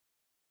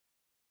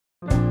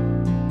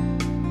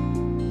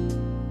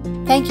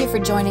Thank you for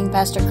joining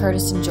Pastor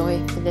Curtis and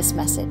Joy for this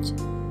message.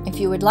 If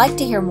you would like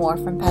to hear more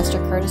from Pastor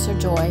Curtis or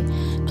Joy,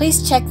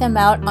 please check them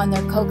out on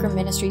their Coker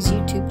Ministries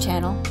YouTube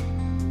channel.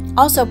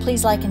 Also,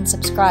 please like and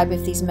subscribe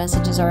if these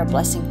messages are a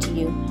blessing to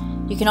you.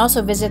 You can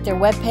also visit their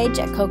webpage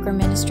at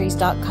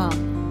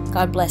cokerministries.com.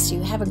 God bless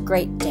you. Have a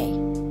great day.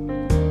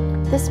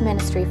 This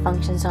ministry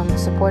functions on the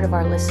support of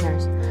our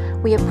listeners.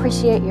 We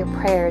appreciate your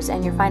prayers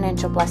and your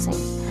financial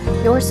blessings.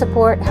 Your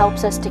support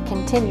helps us to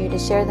continue to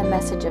share the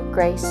message of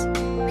grace,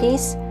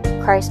 peace,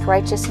 Christ's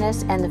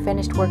righteousness, and the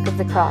finished work of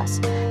the cross.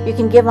 You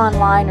can give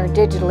online or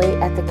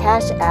digitally at the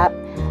Cash App.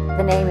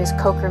 The name is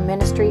Coker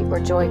Ministry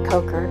or Joy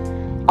Coker.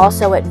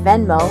 Also at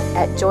Venmo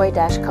at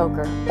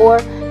Joy-Coker.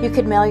 Or you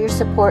could mail your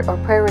support or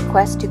prayer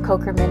request to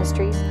Coker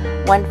Ministries,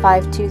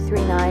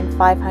 15239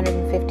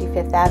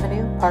 555th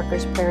Avenue,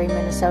 Parkers Prairie,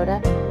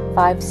 Minnesota,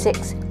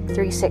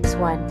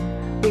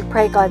 56361. We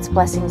pray God's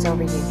blessings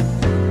over you.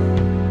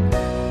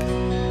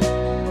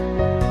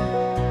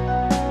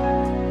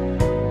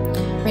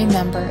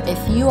 Remember,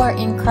 if you are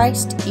in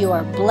Christ, you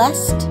are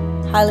blessed,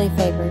 highly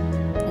favored,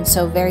 and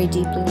so very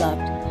deeply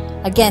loved.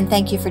 Again,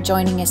 thank you for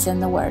joining us in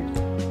the Word.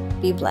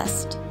 Be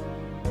blessed.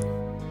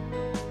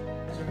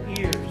 Our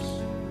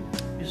ears,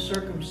 you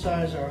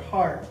circumcise our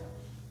heart.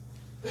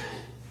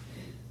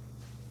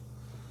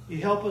 You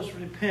help us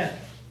repent.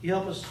 You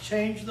help us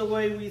change the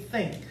way we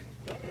think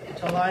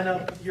to line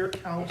up with your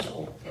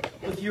counsel,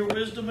 with your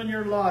wisdom and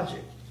your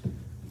logic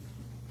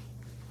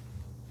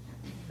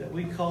that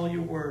we call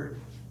your Word.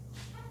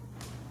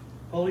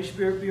 Holy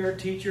Spirit, be our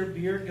teacher,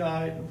 be our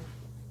guide.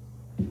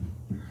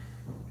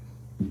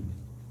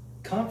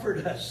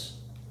 Comfort us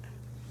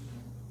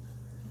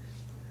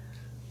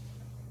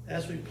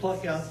as we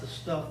pluck out the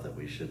stuff that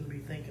we shouldn't be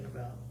thinking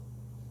about.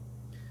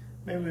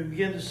 May we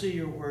begin to see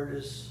your Word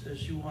as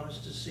you want us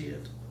to see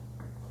it.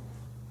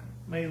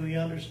 May we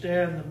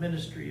understand the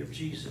ministry of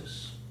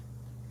Jesus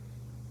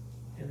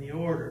in the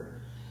order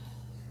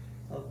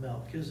of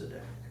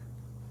Melchizedek.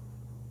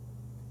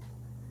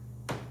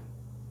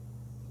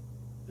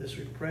 This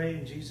we pray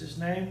in Jesus'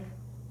 name.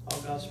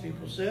 All God's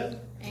people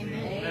said,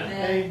 Amen.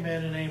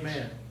 Amen and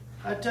amen.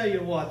 I tell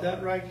you what,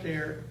 that right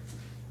there,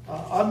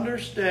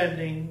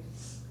 understanding,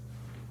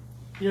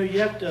 you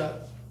have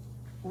to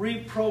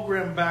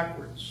reprogram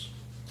backwards.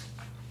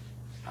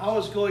 I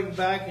was going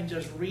back and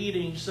just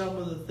reading some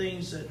of the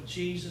things that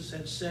Jesus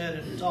had said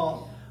and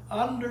taught,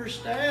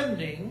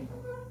 understanding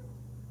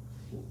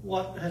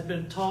what had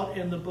been taught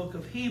in the book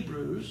of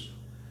Hebrews,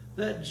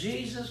 that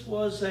Jesus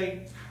was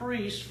a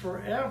priest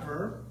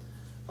forever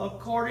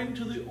according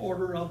to the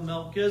order of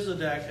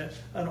Melchizedek,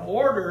 an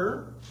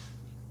order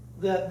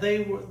that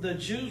the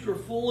Jews were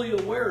fully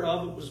aware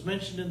of. It was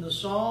mentioned in the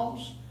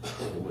Psalms.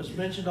 It was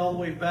mentioned all the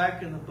way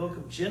back in the book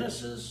of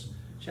Genesis,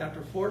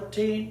 chapter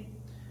 14.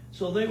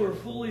 So they were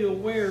fully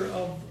aware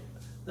of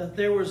that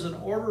there was an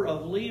order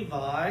of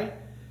Levi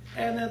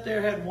and that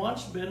there had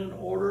once been an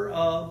order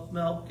of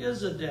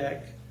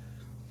Melchizedek,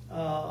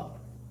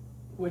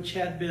 which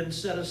had been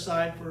set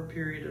aside for a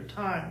period of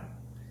time.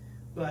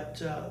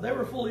 But they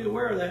were fully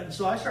aware of that. And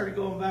so I started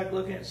going back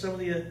looking at some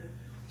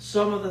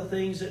of the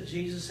things that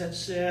Jesus had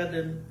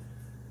said,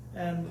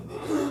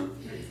 and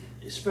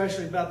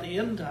especially about the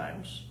end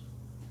times,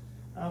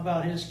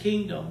 about his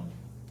kingdom.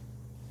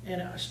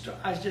 And I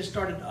just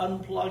started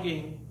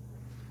unplugging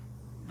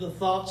the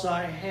thoughts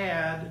I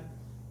had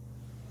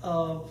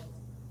of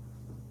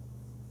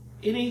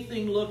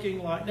anything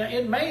looking like. Now,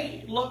 it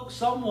may look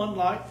someone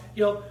like,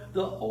 the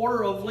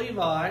order of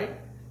Levi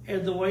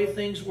and the way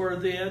things were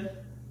then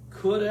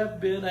could have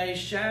been a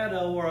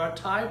shadow or a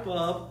type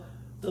of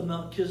the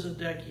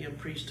Melchizedekian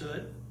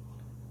priesthood,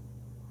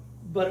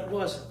 but it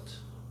wasn't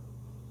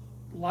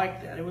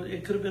like that.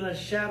 It could have been a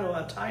shadow,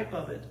 a type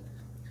of it.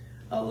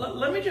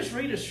 Let me just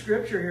read a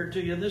scripture here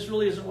to you, and this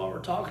really isn't what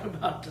we're talking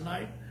about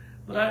tonight,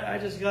 but I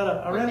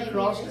ran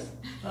across it.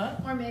 Huh?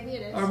 Or maybe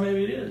it is. Or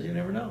maybe it is. You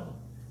never know.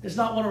 It's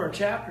not one of our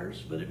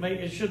chapters, but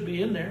it should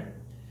be in there.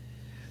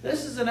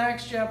 This is in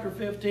Acts chapter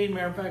 15.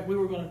 Matter of fact, we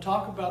were going to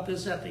talk about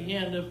this at the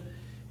end.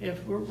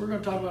 If we're going to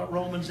talk about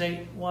Romans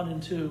 8, 1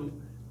 and 2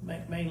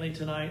 mainly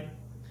tonight.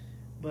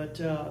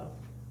 But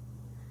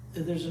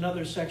there's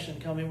another section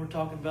coming. We're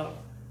talking about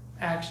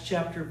Acts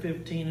chapter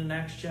 15 and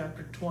Acts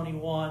chapter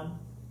 21,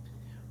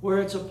 where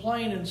it's a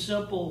plain and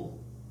simple,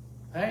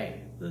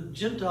 hey, the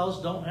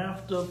Gentiles don't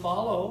have to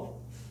follow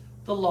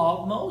the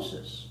law of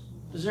Moses.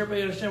 Does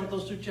everybody understand what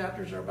those two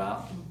chapters are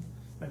about?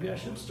 Maybe I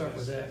should start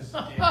with that.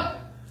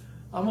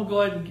 I'm going to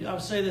go ahead and I'll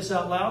say this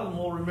out loud, and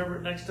we'll remember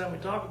it next time we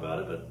talk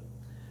about it.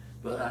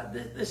 But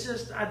it's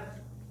just,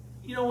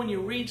 when you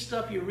read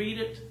stuff, you read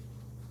it,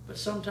 but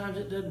sometimes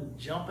it doesn't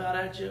jump out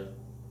at you.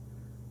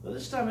 Well,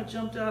 this time it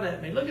jumped out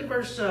at me. Look at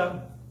verse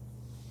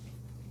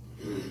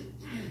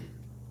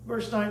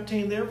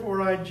 19.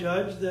 Therefore I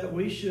judge that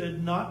we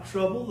should not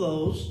trouble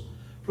those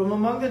from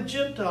among the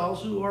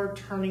Gentiles who are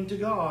turning to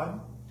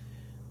God,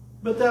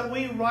 but that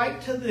we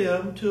write to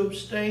them to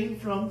abstain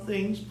from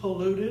things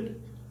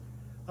polluted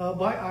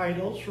by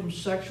idols, from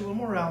sexual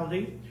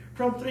immorality,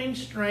 from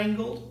things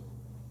strangled,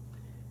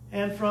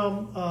 and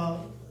from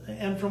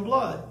and from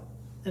blood.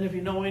 And if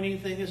you know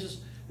anything,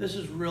 this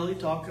is really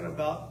talking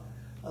about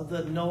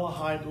the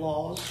Noahide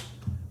laws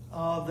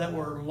that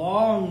were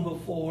long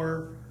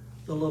before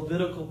the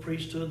Levitical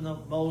priesthood and the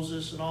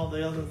Moses and all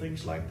the other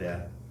things like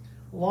that.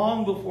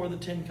 Long before the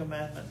Ten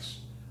Commandments.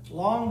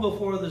 Long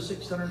before the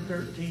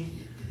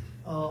 613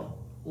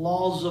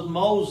 laws of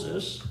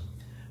Moses.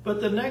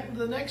 But the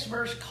next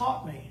verse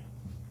caught me.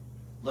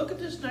 Look at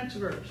this next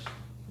verse.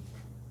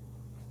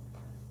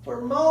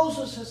 For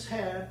Moses has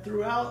had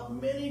throughout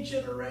many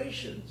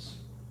generations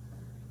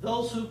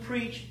those who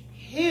preach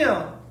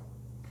him.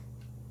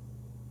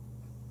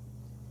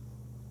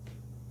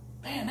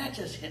 Man, that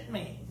just hit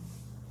me.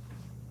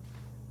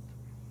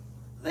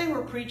 They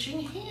were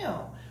preaching him.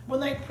 When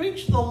they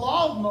preached the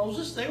law of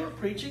Moses, they were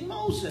preaching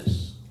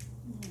Moses.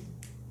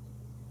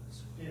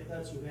 If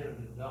that's who handed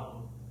it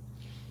down.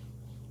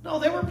 No,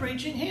 they were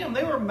preaching him.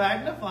 They were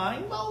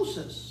magnifying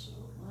Moses.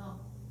 Well,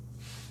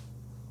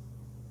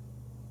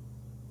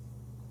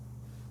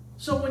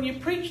 so when you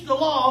preach the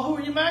law, who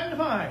are you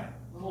magnifying?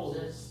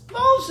 Moses.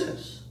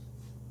 Moses.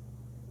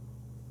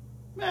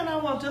 Man, I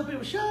want to tell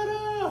people, shut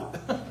up.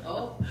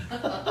 Oh.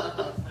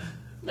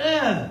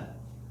 Man,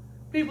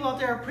 people out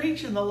there are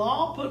preaching the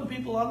law, putting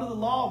people under the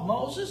law of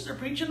Moses. They're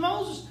preaching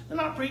Moses. They're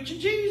not preaching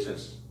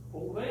Jesus.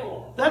 Obey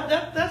law.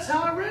 That's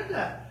how I read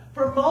that.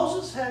 For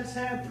Moses has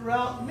had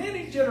throughout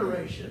many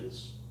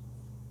generations.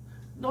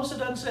 Notice it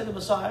doesn't say the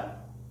Messiah.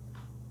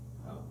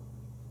 Oh.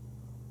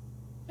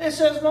 It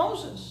says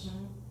Moses. Mm-hmm.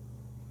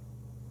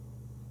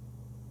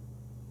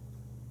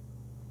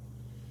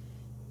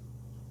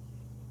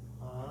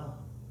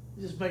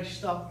 It just makes you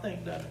stop and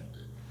think, doesn't it?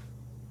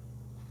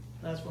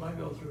 That's what I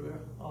go through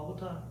all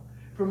the time.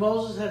 For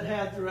Moses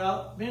had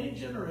throughout many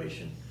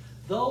generations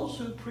those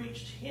who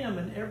preached him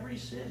in every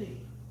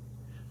city,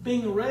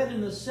 being read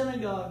in the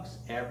synagogues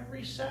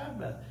every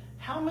Sabbath.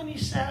 How many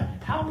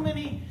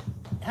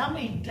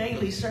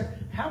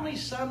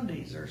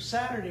Sundays or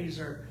Saturdays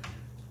or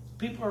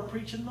people are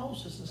preaching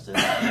Moses instead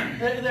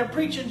of they're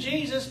preaching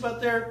Jesus, but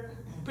they're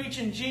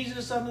preaching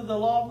Jesus under the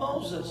law of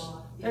Moses.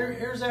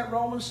 Here's that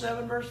Romans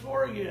 7 verse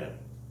 4 again.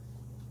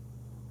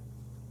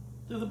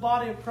 Through the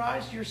body of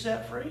Christ, you're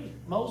set free.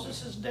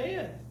 Moses is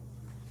dead.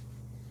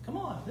 Come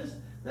on.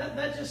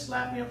 That just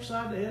slapped me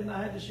upside the head, and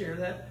I had to share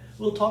that.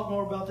 We'll talk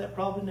more about that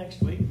probably next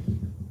week.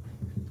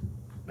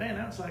 Man,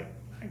 that's like,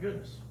 my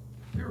goodness.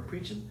 We were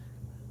preaching.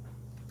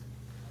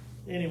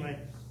 Anyway,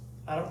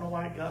 I don't know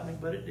why it got me,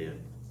 but it did.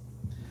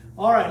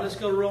 All right, let's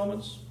go to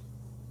Romans.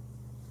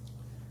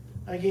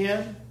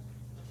 Again,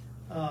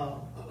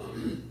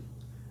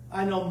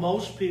 I know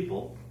most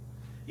people,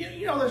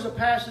 you know, there's a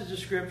passage of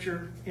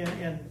Scripture,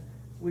 and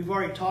we've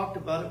already talked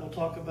about it. We'll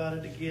talk about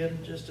it again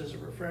just as a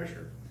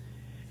refresher.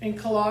 In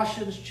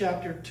Colossians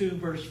chapter 2,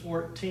 verse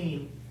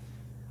 14,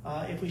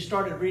 if we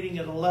started reading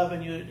at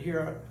 11, you'd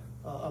hear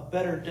a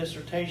better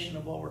dissertation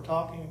of what we're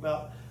talking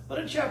about. But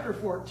in chapter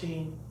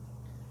 14,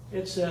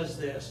 it says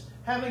this,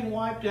 having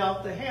wiped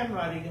out the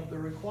handwriting of the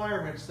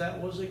requirements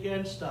that was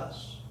against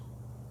us.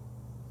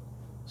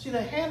 See,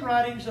 the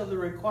handwritings of the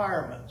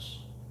requirements.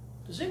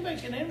 Can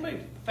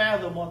anybody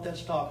fathom what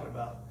that's talking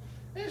about?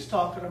 It's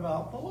talking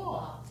about the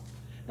law.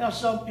 Now,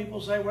 some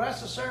people say, well,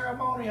 that's the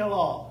ceremonial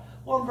law.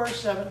 Well, in verse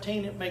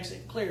 17, it makes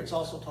it clear it's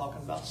also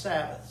talking about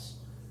Sabbaths.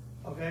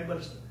 Okay, but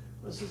it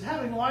says,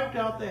 having wiped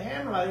out the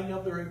handwriting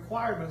of the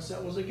requirements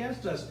that was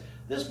against us.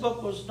 This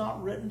book was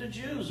not written to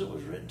Jews. It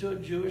was written to a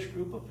Jewish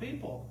group of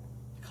people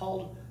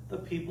called the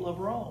people of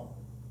Rome.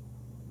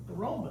 The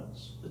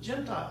Romans, the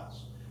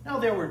Gentiles. Now,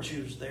 there were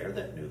Jews there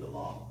that knew the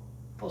law.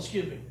 Oh,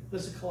 excuse me,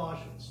 this is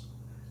Colossians.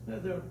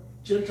 There were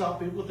Gentile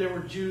people, there were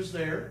Jews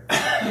there.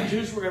 The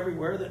Jews were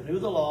everywhere that knew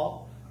the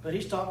law, but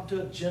he's talking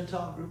to a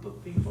Gentile group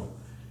of people.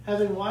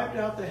 Having wiped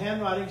out the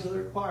handwritings of the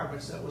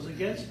requirements that was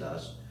against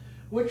us,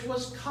 which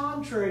was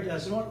contrary to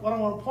us. And what I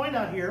want to point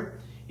out here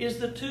is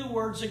the two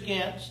words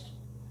against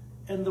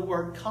and the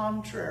word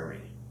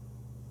contrary.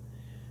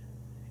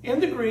 In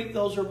the Greek,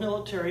 those are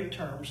military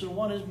terms, and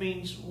one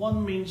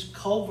means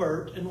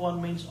covert and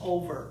one means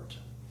overt.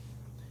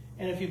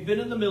 And if you've been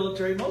in the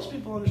military, most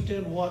people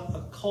understand what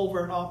a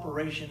covert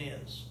operation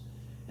is.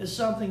 It's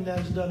something that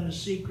is done in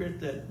secret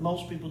that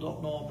most people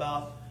don't know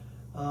about.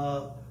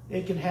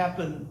 It can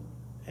happen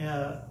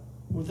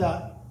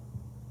without,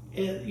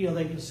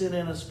 they can send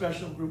in a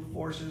special group of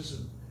forces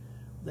and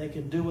they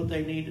can do what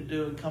they need to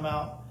do and come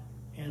out,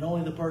 and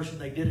only the person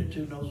they did it to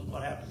knows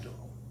what happened to them.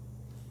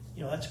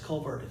 That's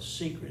covert. It's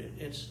secret.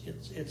 It's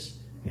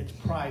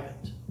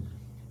private.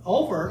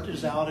 Overt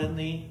is out in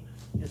the.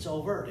 It's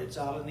overt. It's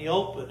out in the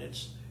open.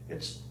 It's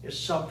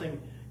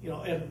something.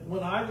 And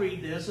when I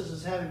read this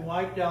is having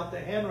wiped out the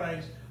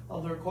handwritings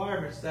of the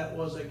requirements that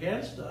was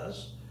against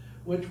us,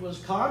 which was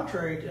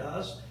contrary to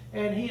us,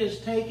 and he has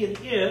taken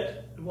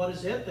it. What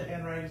is it? The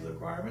handwritings of the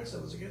requirements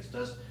that was against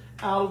us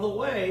out of the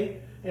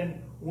way.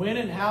 And when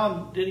and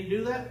how did he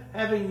do that?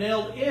 Having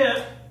nailed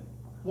it,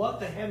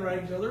 the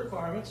handwritings of the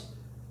requirements,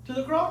 to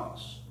the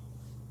cross.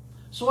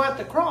 So at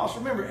the cross,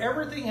 remember,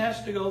 everything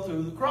has to go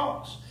through the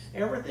cross.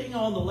 Everything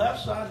on the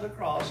left side of the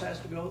cross has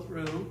to go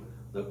through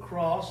the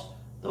cross,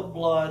 the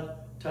blood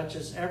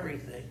touches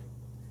everything.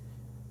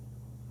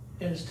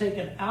 And it's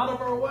taken out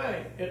of our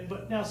way.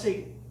 But now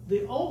see,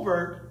 the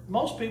overt,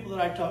 most people that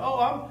I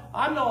talk,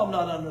 I know I'm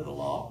not under the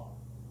law.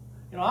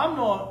 I'm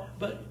not,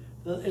 but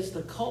it's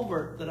the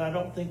covert that I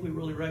don't think we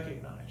really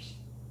recognize.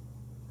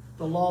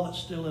 The law that's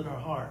still in our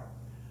heart.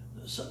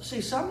 So,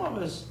 see, some of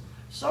us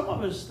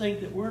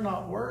think that we're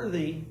not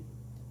worthy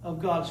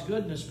of God's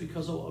goodness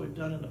because of what we've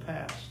done in the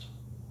past.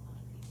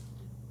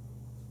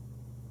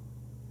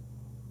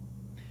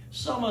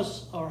 Some of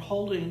us are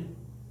holding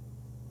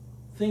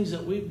things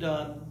that we've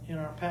done in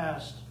our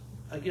past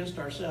against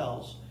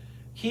ourselves,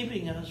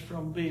 keeping us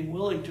from being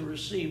willing to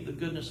receive the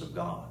goodness of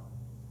God.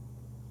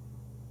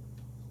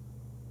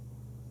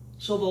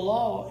 So the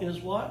law is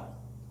what?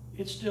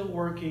 It's still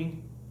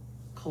working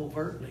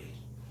covertly,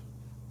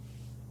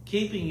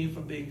 keeping you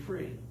from being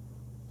free.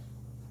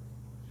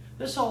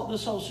 This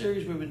whole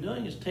series we've been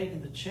doing is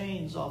taking the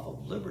chains off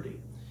of liberty.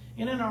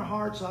 And in our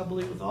hearts, I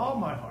believe with all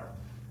my heart,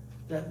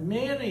 that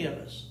many of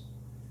us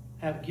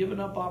have given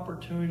up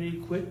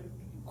opportunity,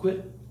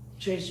 quit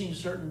chasing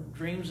certain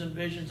dreams and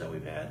visions that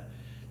we've had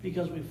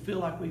because we feel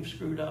like we've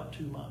screwed up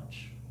too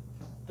much,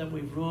 that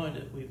we've ruined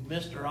it, we've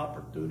missed our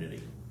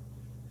opportunity.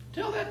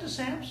 Tell that to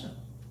Samson.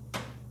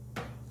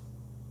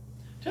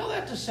 Tell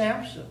that to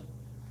Samson,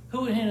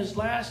 who in his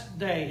last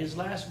day, his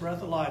last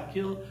breath of life,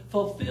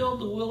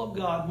 fulfilled the will of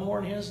God more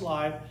in his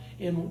life,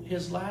 in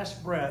his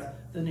last breath,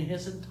 than in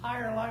his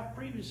entire life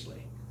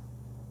previously.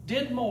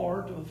 Did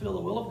more to fulfill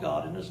the will of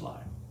God in his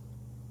life.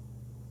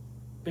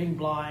 Being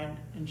blind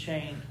and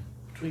chained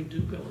between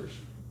two pillars.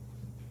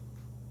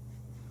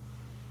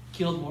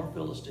 Killed more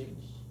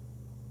Philistines.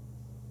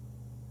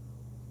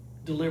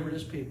 Delivered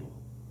his people.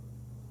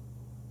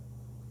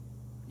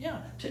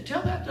 Yeah,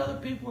 tell that to other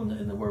people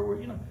in the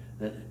world.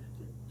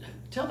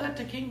 Tell that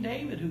to King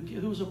David,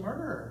 who was a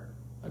murderer,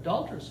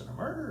 adulteress, and a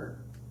murderer.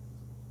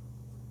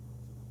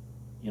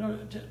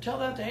 Tell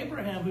that to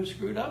Abraham, who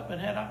screwed up and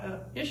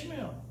had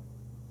Ishmael.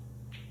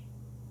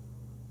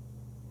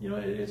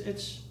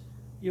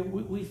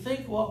 We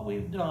think what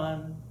we've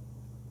done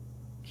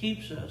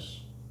keeps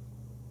us,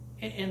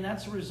 and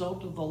that's a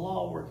result of the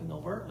law working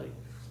overtly.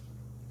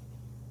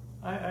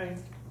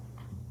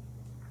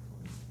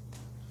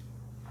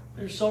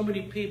 There's so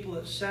many people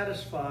that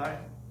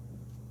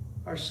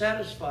are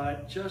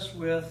satisfied just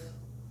with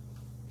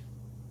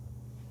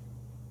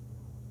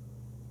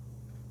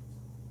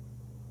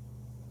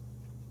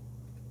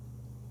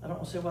I don't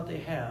want to say what they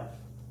have,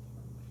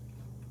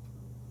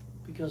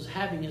 because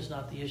having is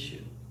not the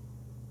issue.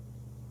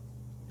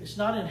 It's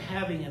not in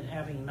having and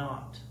having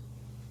not.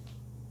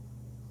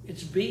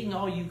 It's being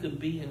all you can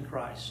be in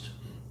Christ.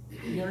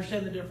 You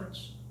understand the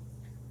difference?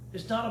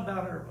 It's not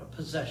about our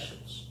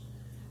possessions.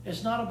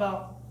 It's not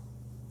about,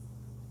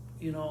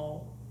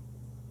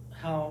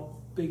 how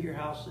big your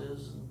house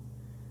is.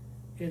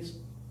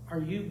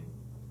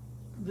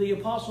 The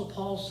Apostle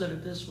Paul said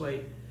it this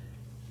way.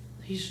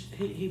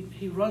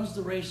 He runs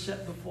the race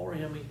set before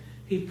him.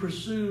 He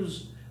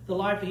pursues the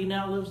life he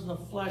now lives in the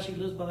flesh. He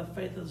lives by the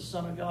faith of the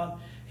Son of God.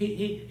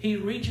 He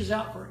reaches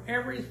out for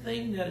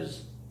everything that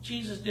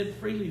Jesus did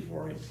freely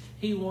for him.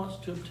 He wants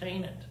to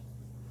obtain it.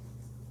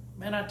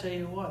 Man, I tell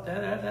you what,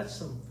 that's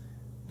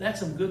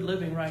some good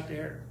living right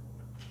there.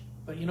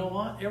 But you know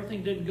what?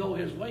 Everything didn't go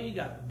his way. He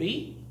got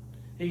beat.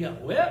 He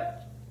got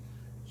whipped.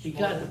 He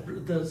got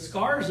the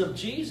scars of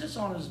Jesus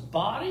on his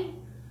body.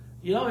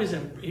 He's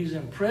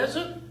in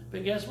prison.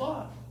 But guess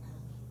what?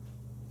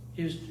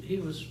 He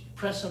was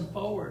pressing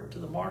forward to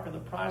the mark of the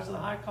prize of the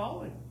high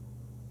calling.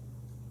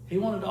 He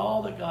wanted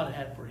all that God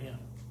had for him.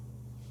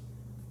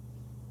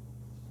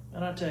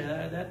 And I tell you,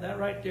 that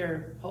right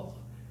there,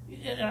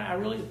 and I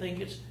really think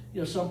it's,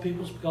 some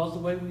people's because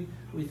of the way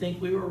we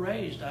think we were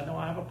raised. I know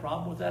I have a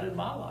problem with that in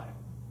my life.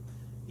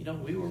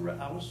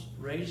 I was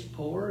raised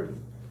poor,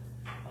 and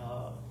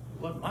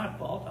it wasn't my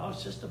fault. I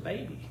was just a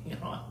baby.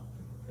 I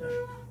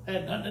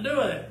had nothing to do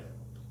with it.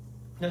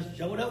 Just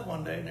showed up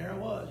one day and there I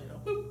was.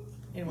 Boop.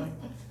 Anyway,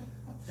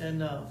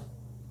 and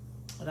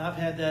I've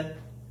had that.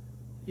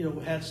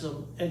 Had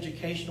some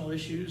educational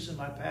issues in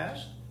my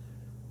past.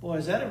 Boy,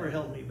 has that ever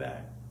held me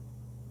back?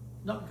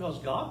 Not because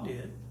God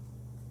did.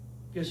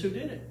 Guess who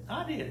did it?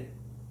 I did it.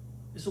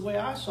 It's the way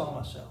I saw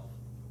myself.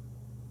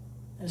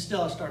 And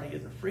still I started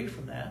getting free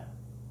from that.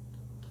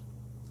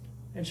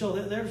 And so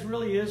there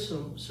really is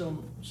some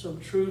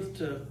truth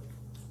to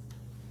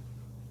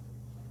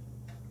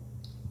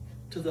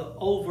the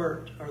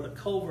overt or the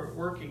covert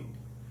working.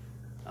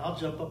 I'll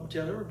jump up and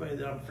tell everybody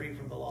that I'm free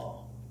from the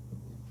law.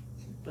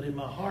 But in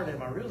my heart,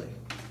 am I really?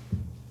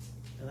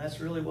 And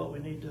that's really what we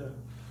need to,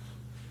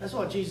 that's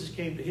what Jesus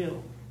came to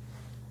heal.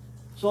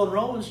 So in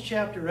Romans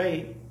chapter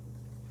 8,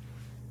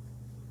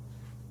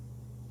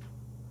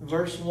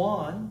 verse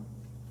 1,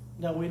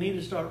 now we need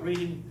to start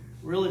reading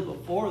really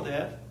before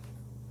that.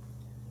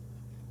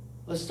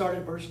 Let's start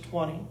at verse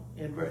 20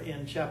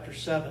 in chapter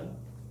 7.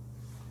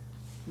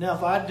 Now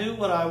if I do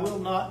what I will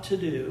not to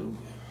do,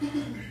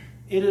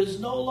 it is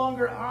no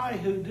longer I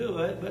who do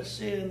it, but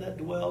sin that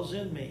dwells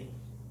in me.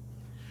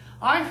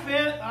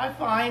 I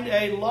find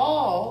a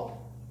law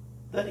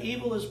that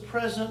evil is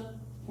present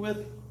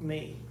with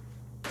me.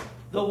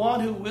 The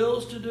one who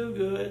wills to do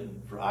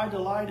good, for I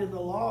delight in the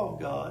law of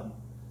God,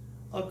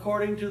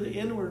 according to the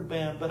inward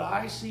man. But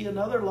I see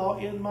another law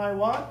in my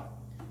what?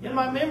 In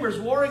my members,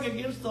 warring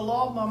against the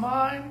law of my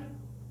mind,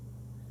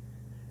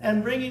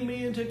 and bringing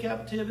me into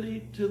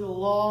captivity to the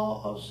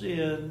law of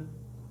sin,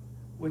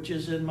 which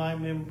is in my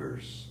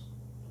members.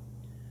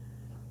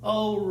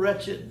 Oh,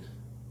 wretched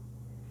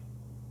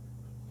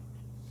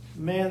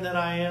man that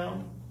I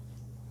am,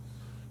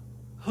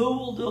 who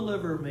will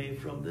deliver me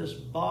from this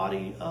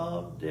body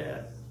of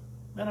death?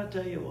 Man, I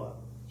tell you what,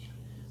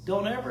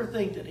 don't ever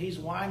think that he's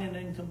whining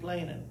and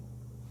complaining.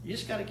 You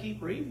just got to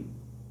keep reading.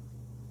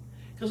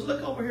 Because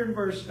look over here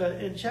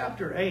in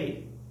chapter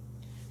 8,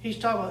 he's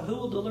talking about who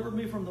will deliver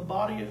me from the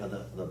body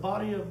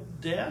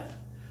of death.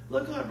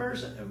 Look at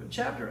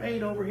chapter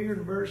 8 over here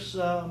in verse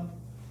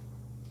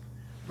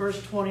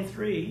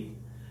 23.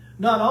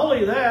 Not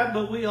only that,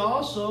 but we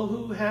also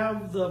who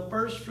have the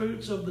first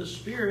fruits of the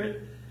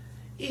Spirit,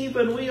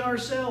 even we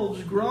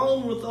ourselves,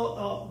 grown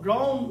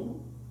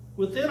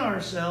within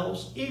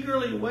ourselves,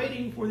 eagerly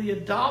waiting for the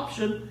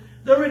adoption,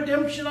 the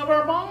redemption of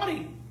our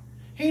body.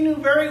 He knew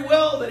very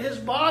well that his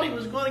body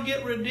was going to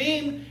get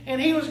redeemed,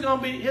 and he was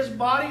going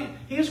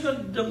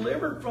to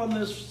deliver from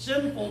this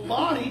sinful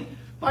body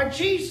by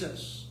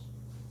Jesus.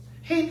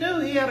 He knew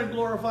he had a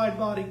glorified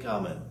body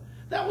coming.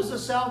 That was the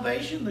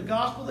salvation, the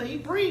gospel that he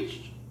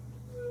preached.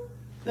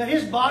 That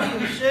his body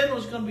of sin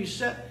was going to be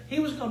set,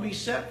 he was going to be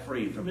set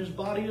free from his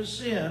body of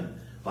sin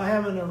by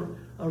having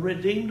a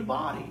redeemed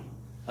body,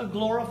 a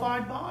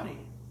glorified body.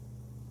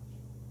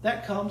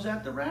 That comes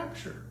at the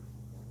rapture.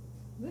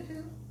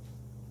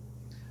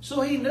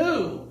 So he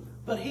knew,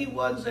 but he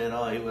wasn't saying,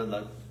 oh, he wasn't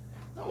like,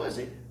 no, was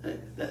he?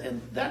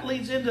 And that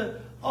leads into,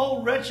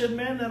 oh, wretched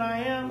man that I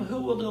am, who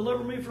will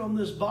deliver me from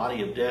this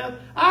body of death?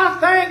 I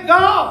thank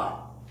God.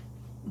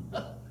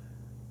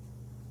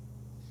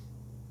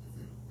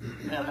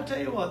 Man, I tell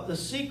you what, the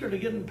secret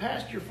of getting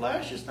past your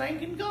flesh is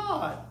thanking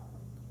God.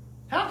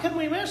 How can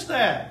we miss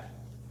that?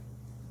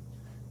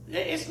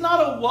 It's not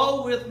a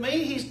woe with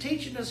me. He's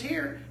teaching us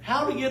here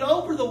how to get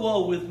over the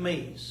woe with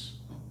me's.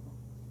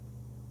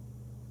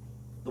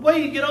 The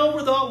way you get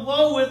over the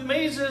woe with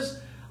me's is,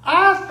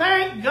 I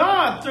thank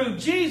God through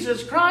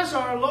Jesus Christ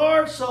our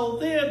Lord. So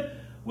then,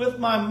 with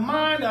my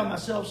mind, I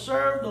myself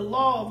serve the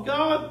law of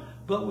God,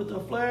 but with the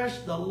flesh,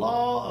 the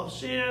law of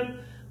sin.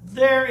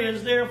 There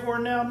is therefore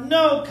now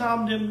no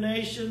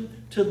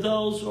condemnation to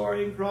those who are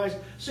in Christ.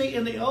 See,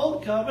 in the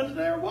old covenant,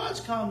 there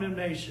was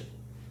condemnation.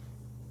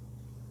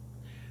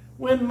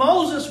 When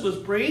Moses was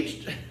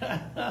preached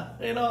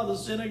in all the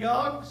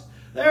synagogues,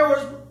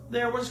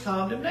 there was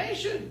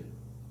condemnation.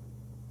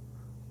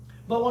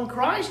 But when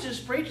Christ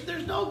is preached,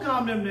 there's no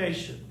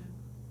condemnation.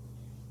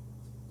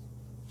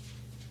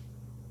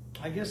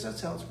 I guess that's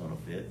how it's going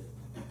to fit.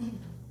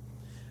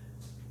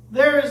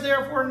 There is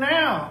therefore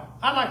now.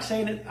 I like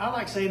saying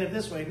it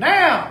this way.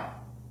 Now,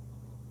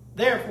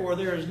 therefore,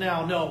 there is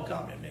now no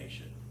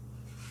condemnation.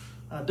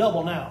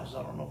 Double nows.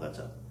 I don't know if that's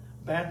a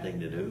bad thing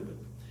to do, but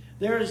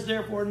there is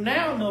therefore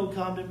now no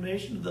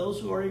condemnation to those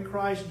who are in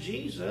Christ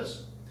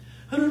Jesus,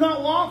 who do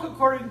not walk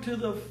according to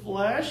the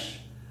flesh,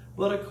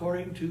 but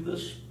according to the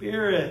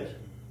Spirit.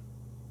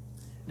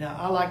 Now,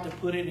 I like to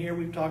put in here,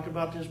 we've talked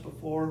about this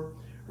before,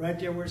 right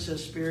there where it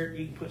says Spirit,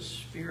 you can put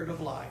Spirit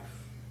of life.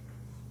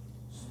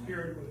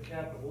 Spirit with a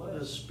capital S.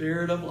 The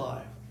Spirit of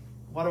life.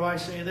 Why do I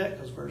say that?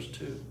 Because verse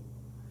 2.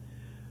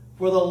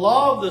 For the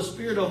law of the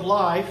Spirit of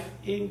life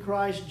in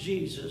Christ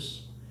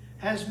Jesus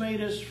has made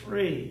us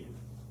free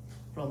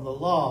from the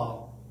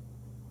law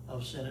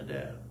of sin and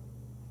death.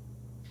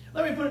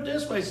 Let me put it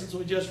this way, since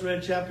we just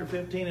read chapter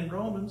 15 in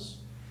Romans.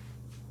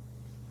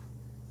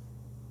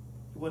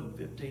 It wasn't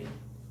 15.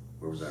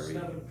 Where was I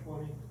reading?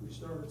 7:20. We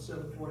started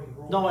 7:20 in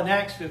Romans. No, in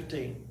Acts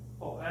 15.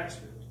 Oh, Acts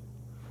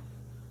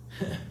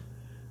 15.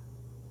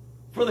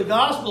 For the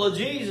gospel of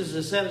Jesus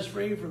has set us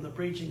free from the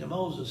preaching of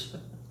Moses.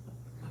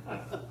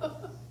 Thank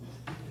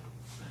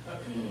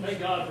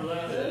God for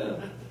that. Yeah.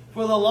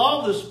 For the law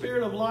of the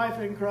Spirit of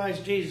life in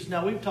Christ Jesus.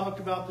 Now, we've talked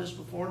about this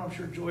before, and I'm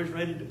sure Joy's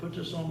ready to put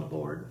this on the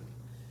board.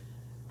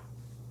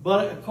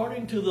 But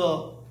according to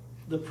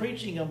the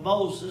preaching of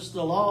Moses,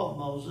 the law of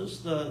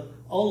Moses, the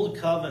Old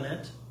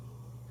Covenant,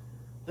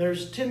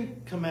 there's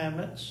 10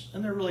 commandments,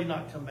 and they're really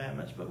not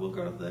commandments, but we'll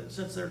go to that,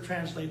 since they're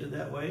translated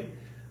that way,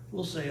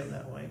 we'll say them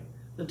that way.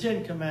 The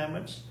 10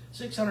 commandments,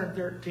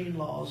 613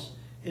 laws,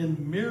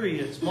 in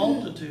myriads,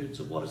 multitudes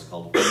of what is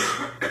called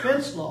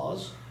fence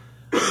laws,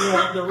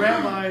 the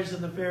rabbis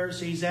and the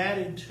Pharisees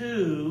added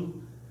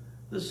to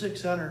the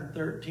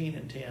 613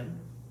 and 10.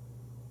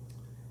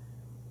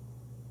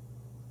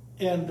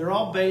 And they're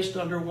all based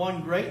under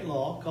one great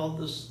law called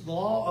the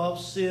law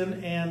of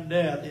sin and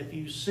death. If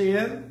you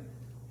sin,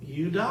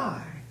 you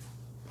die.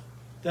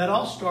 That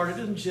all started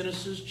in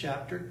Genesis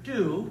chapter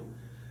 2,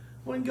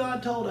 when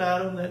God told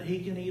Adam that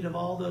he can eat of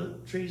all the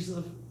trees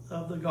of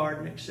the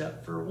garden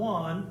except for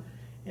one.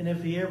 And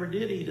if he ever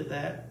did eat of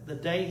that, the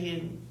day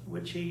in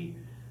which he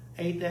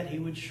ate that, he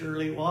would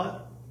surely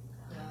what?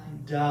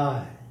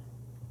 Die.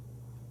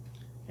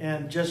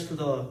 And just for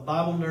the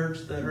Bible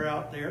nerds that are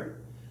out there,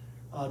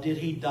 did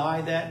he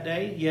die that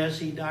day? Yes,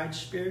 he died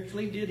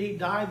spiritually. Did he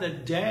die the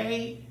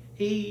day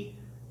he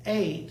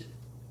ate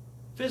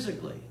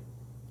physically?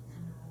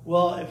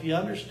 Well, if you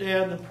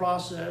understand the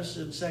process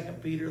in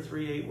 2 Peter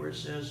 3:8, where it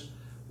says,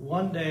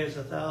 1 day is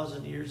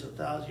 1,000 years,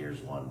 1,000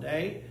 years 1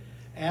 day.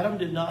 Adam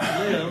did not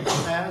live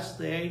past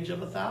the age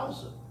of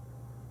 1,000.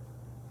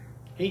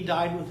 He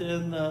died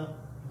within the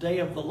day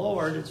of the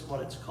Lord, it's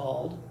what it's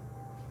called,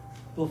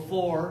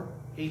 before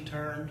he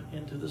turned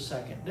into the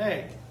second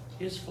day.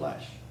 His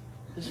flesh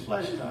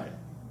died.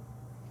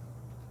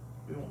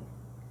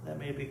 That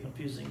may be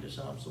confusing to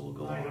some, so we'll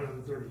go on.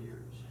 930 years.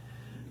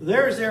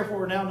 There is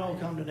therefore now no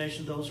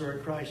condemnation to those who are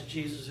in Christ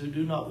Jesus, who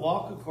do not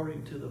walk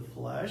according to the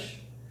flesh.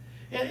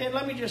 And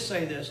let me just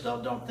say this.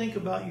 Don't think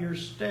about your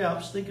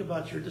steps. Think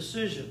about your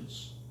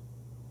decisions.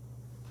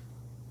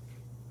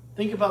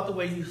 Think about the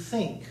way you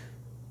think.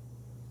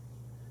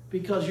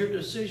 Because your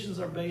decisions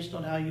are based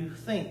on how you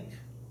think.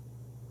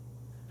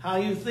 How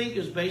you think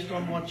is based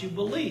on what you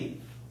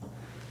believe.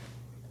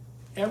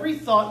 Every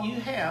thought you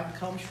have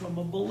comes from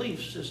a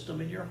belief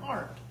system in your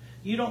heart.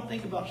 You don't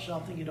think about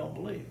something you don't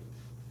believe.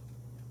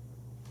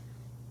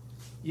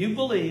 You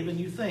believe and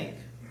you think.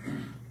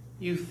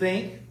 You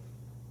think,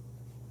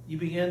 you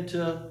begin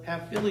to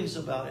have feelings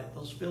about it.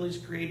 Those feelings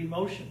create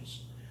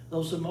emotions.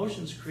 Those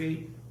emotions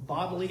create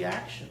bodily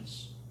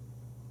actions.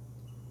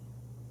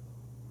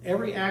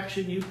 Every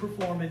action you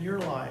perform in your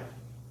life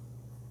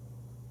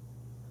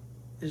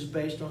is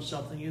based on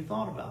something you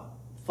thought about.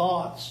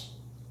 Thoughts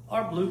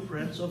are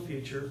blueprints of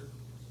future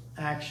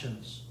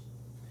actions.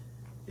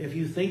 If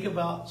you think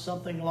about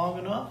something long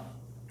enough,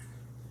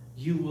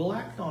 you will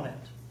act on it.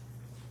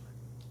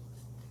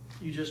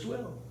 You just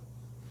will.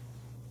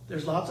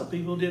 There's lots of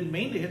people who didn't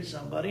mean to hit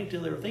somebody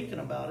until they were thinking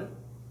about it.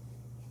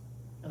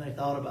 And they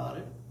thought about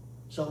it.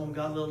 Some of them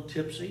got a little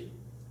tipsy.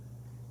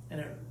 And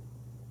it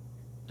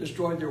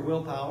destroyed their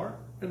willpower.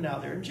 And now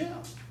they're in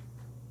jail.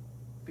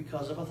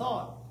 Because of a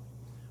thought.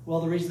 Well,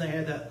 the reason they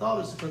had that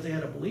thought is because they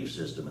had a belief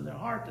system in their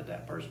heart that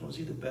that person was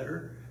either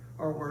better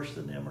or worse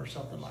than them or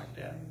something like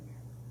that.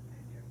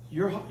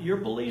 Your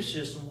belief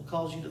system will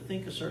cause you to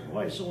think a certain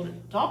way. So when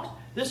it talks,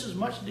 this is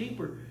much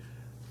deeper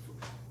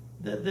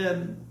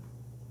than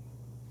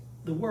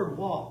the word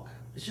walk.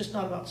 It's just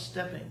not about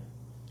stepping.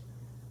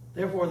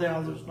 Therefore,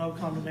 there's no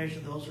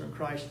condemnation to those who are in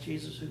Christ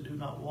Jesus, who do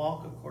not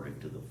walk according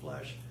to the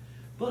flesh,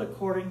 but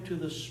according to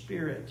the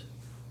Spirit.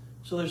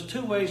 So there's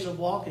two ways of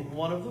walking,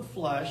 one of the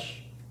flesh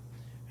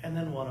and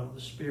then one of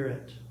the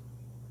Spirit.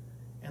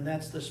 And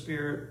that's the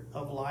Spirit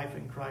of life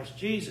in Christ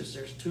Jesus.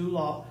 There's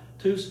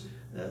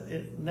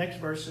next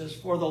verse says,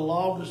 for the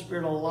law of the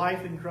Spirit of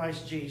life in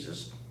Christ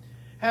Jesus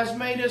has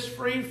made us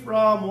free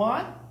from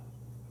what?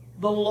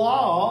 The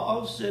law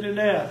of sin and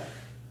death.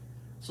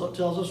 So it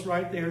tells us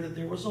right there that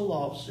there was a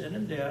law of sin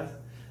and death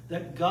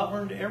that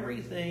governed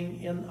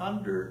everything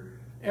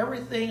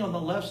everything on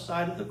the left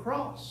side of the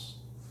cross.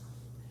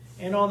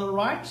 And on the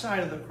right side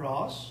of the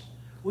cross,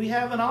 we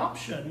have an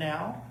option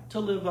now to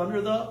live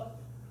under the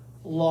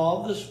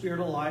law of the Spirit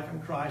of life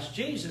in Christ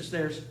Jesus.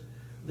 There's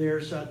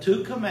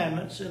 2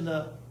 commandments in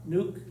the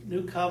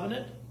new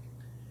covenant,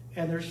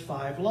 and there's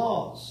 5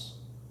 laws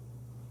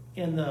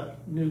in the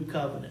new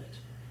covenant.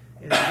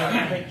 And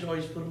I think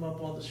Joy's put them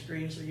up on the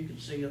screen so you can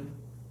see them.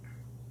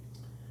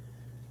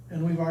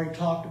 And we've already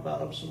talked about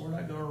them, so we're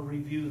not going to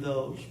review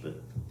those.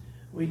 But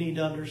we need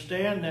to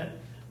understand that.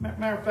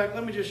 Matter of fact,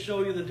 let me just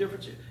show you the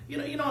difference. You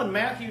know, in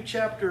Matthew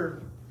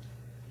chapter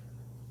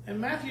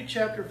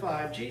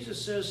 5, Jesus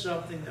says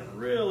something that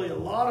really a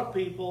lot of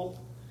people,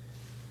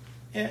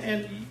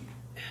 and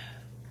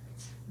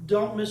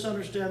don't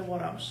misunderstand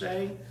what I'm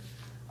saying.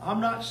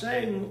 I'm not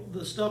saying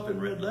the stuff in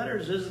red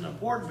letters isn't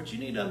important, but you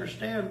need to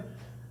understand,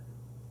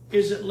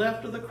 is it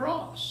left of the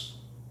cross?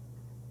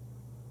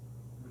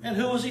 And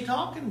who was he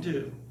talking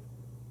to?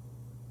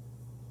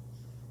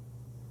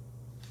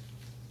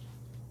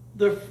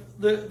 The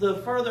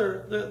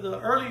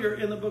earlier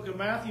in the book of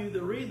Matthew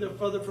you read, the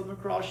further from the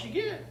cross you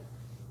get.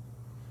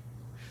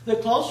 The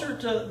closer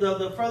to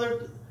the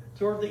further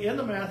toward the end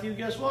of Matthew,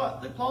 guess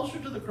what? The closer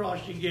to the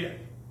cross you get.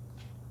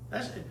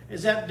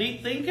 Is that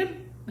deep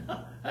thinking?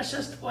 That's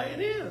just the way it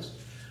is.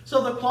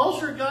 So the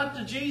closer it got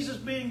to Jesus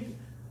being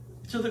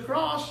to the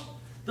cross,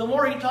 the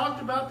more he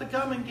talked about the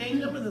coming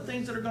kingdom and the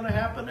things that are going to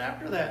happen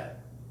after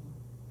that.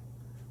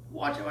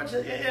 Watch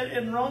it.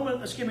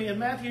 In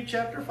Matthew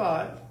chapter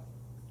 5,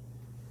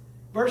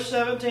 verse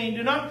 17,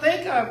 do not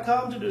think I have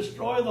come to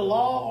destroy the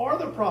law or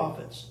the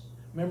prophets.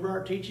 Remember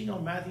our teaching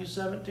on Matthew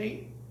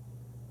 17?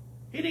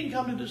 He didn't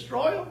come to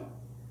destroy them.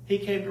 He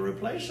came to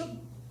replace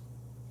them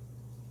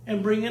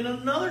and bring in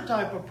another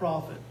type of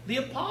prophet. The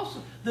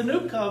apostle. The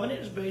new covenant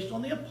is based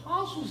on the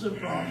apostles and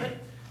prophet,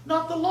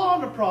 not the law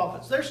and the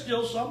prophets. There's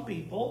still some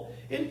people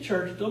in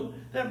churchdom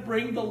that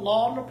bring the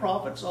law and the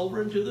prophets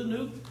over into the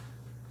new.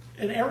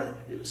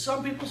 And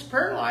some people's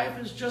prayer life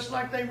is just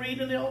like they read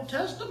in the Old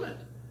Testament.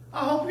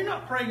 I hope you're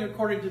not praying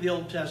according to the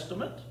Old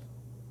Testament.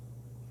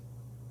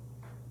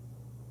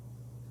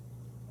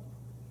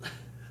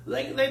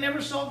 They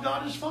never saw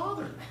God as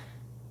Father.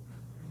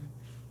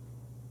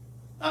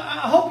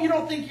 I hope you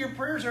don't think your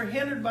prayers are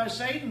hindered by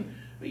Satan,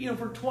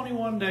 for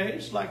 21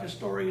 days, like a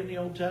story in the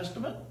Old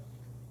Testament.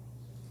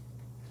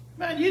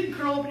 Man, you can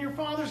curl up in your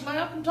Father's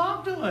lap and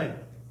talk to Him.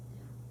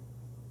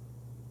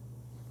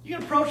 You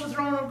can approach the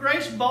throne of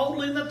grace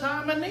boldly in the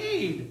time of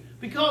need.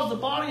 Because the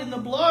body and the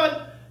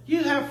blood,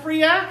 you have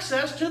free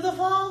access to the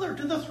Father,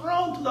 to the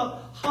throne, to the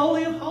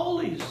Holy of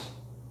Holies.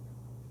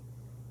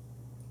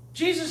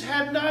 Jesus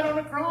had died on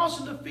a cross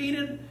and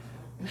defeated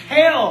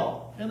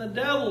hell and the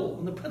devil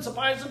and the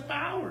principalities and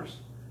powers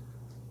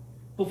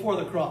before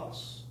the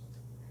cross.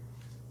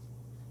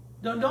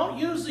 Don't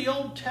use the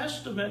Old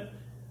Testament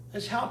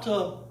as how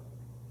to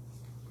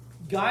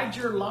guide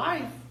your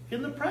life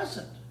in the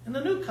present, in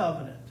the New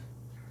Covenant.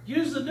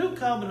 Use the New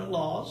Covenant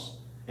laws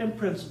and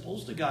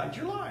principles to guide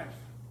your life.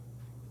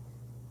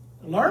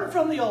 Learn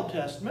from the Old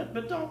Testament,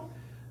 but don't.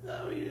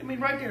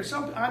 Right there.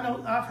 I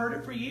know I've heard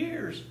it for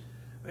years.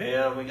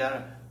 Well, we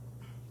gotta.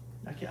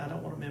 I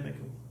don't want to mimic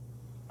them.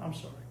 I'm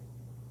sorry.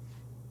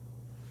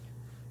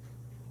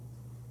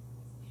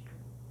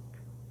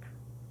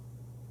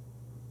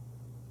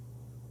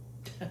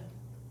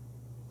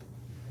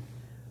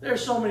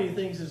 There's so many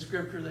things in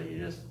Scripture that you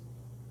just.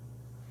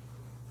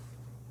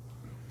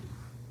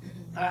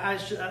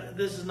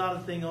 This is not a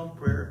thing on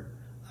prayer.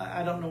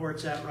 I don't know where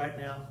it's at right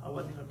now. I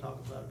wasn't going to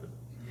talk about it, but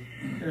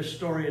there's a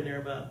story in there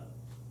about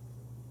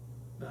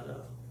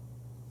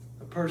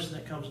a person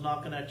that comes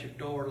knocking at your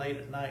door late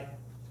at night,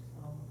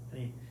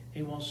 and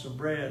he wants some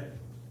bread,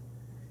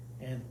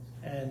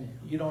 and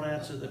you don't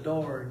answer the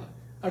door,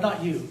 or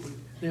not you,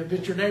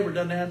 but your neighbor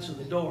doesn't answer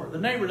the door. The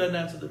neighbor doesn't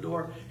answer the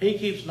door. He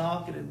keeps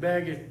knocking and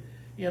begging,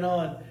 and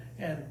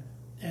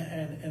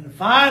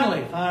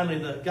finally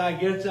the guy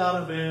gets out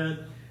of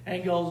bed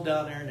and goes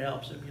down there and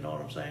helps him. You know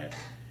what I'm saying?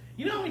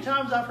 You know how many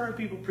times I've heard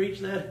people preach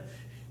that?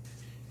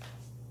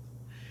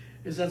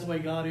 Is that the way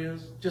God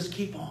is? Just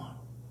keep on.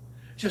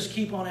 Just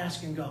keep on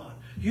asking God.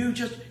 You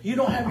just keep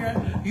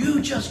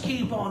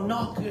on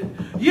knocking.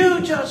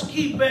 You just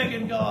keep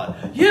begging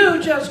God.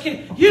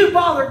 You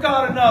bother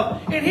God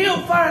enough, and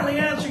He'll finally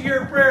answer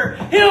your prayer.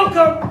 He'll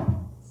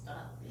come.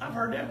 I've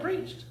heard that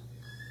preached.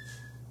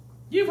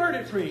 You've heard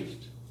it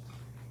preached.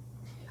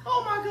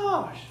 Oh my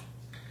gosh.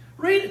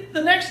 Read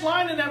the next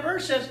line in that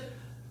verse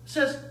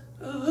says,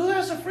 who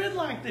has a friend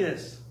like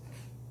this?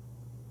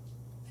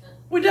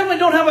 We definitely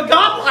don't have a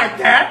God like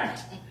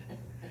that.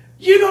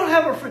 You don't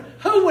have a friend.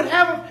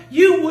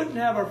 You wouldn't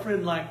have a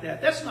friend like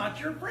that. That's not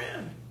your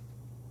friend.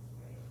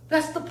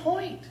 That's the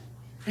point.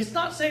 It's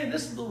not saying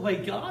this is the way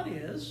God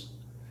is.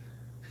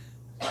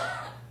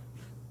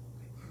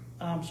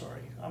 I'm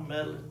sorry. I'm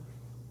meddling.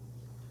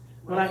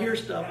 When I hear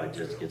stuff, I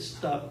just get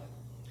stuck.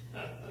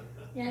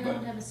 Yeah, I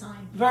don't have a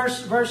sign.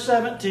 Verse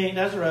 17,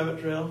 that's a rabbit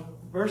trail.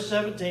 Verse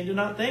 17, do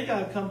not think I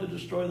have come to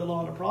destroy the law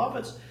and the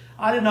prophets.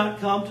 I did not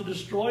come to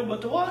destroy,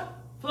 but to what?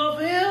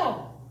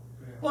 Fulfill.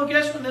 Well,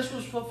 guess when this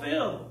was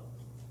fulfilled?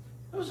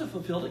 It was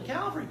fulfilled at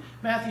Calvary.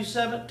 Matthew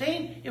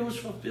 17, it was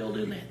fulfilled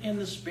in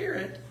the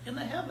Spirit in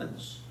the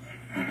heavens.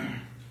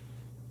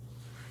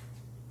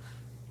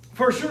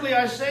 For surely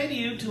I say to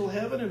you, till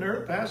heaven and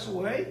earth pass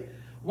away,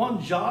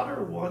 one jot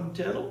or one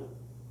tittle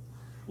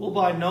will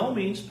by no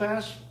means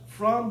pass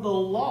from the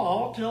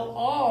law till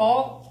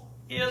all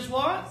is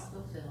what?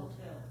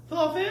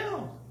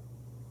 Fulfilled.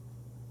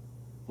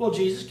 Well,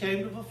 Jesus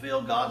came to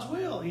fulfill God's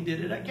will. He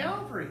did it at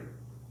Calvary.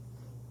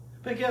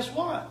 But guess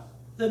what?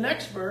 The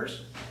next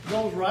verse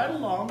goes right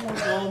along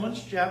with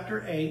Romans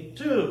chapter 8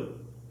 too.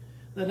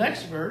 The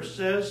next verse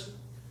says,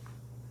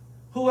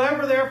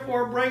 whoever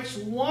therefore breaks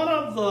one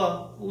of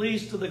the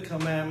least of the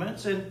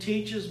commandments and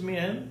teaches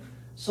men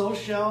so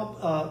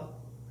shall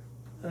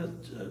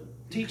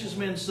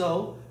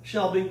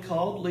be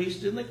called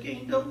least in the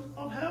kingdom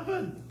of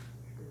heaven.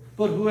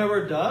 But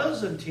whoever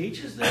does and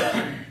teaches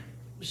them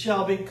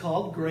shall be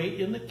called great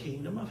in the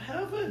kingdom of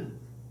heaven.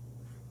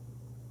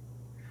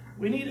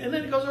 And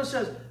then it goes on and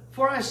says,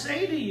 for I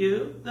say to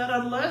you that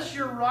unless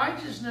your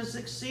righteousness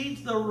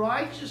exceeds the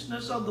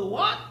righteousness of the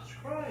what?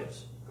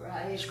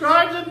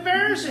 Scribes and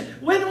Pharisees.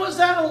 When was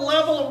that a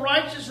level of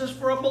righteousness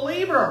for a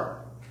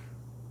believer?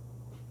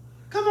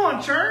 Come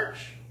on,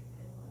 church.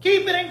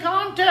 Keep it in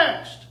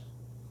context.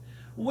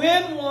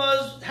 When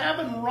was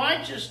having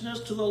righteousness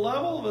to the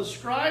level of a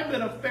scribe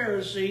and a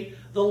Pharisee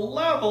the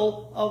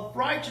level of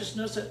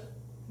righteousness that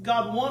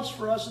God wants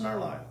for us in our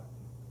life?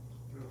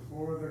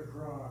 Before the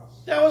cross.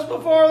 That was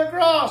before the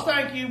cross.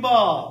 Thank you,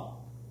 Bob.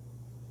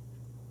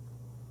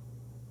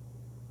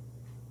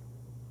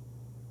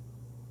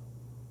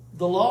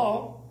 The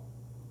law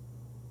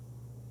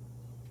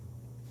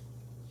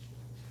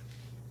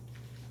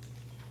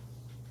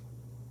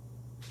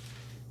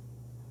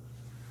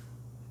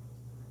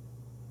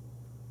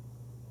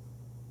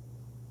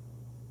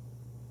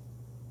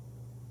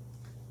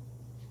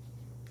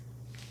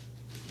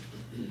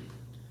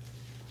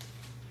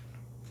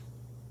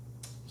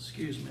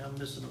excuse me, I'm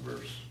missing a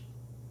verse.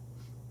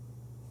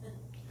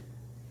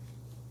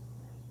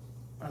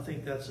 I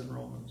think that's in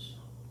Romans.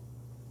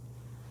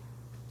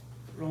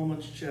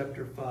 Romans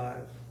chapter 5.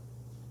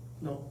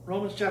 No,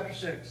 Romans chapter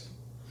 6.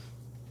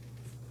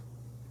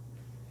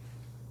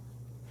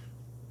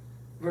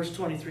 Verse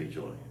 23,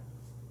 Joy.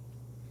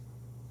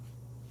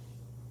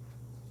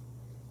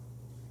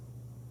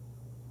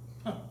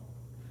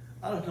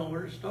 I don't know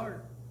where to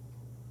start.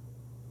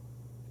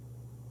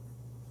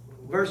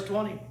 Verse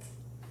 20.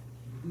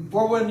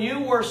 For when you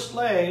were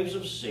slaves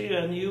of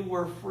sin, you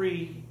were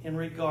free in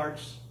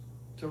regards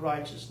to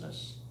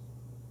righteousness.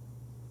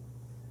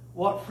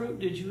 What fruit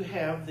did you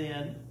have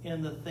then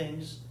in the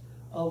things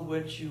of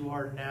which you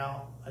are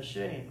now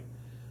ashamed?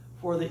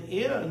 For the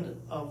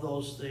end of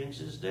those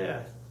things is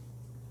death.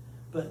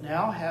 But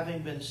now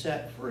having been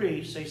set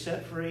free, say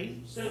set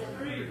free, Set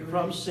free.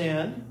 from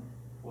sin.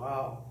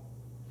 Wow.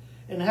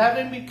 And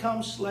having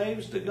become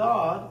slaves to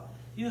God,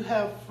 you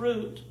have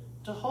fruit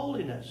to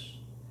holiness,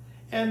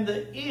 and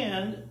the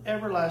end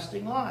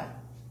everlasting life.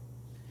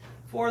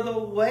 For the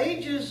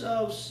wages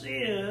of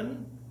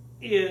sin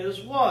is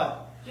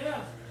what?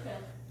 Yeah.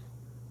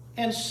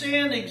 And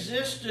sin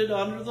existed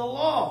under the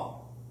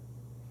law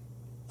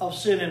of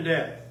sin and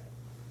death.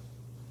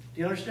 Do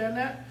you understand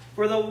that?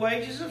 For the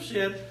wages of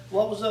sin,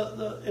 what was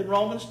in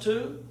Romans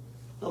 2?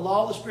 The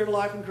law of the Spirit of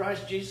life in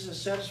Christ Jesus has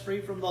set us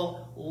free from the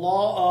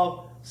law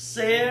of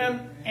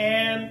sin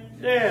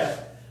and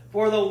death.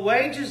 For the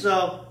wages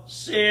of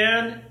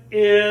sin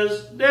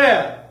is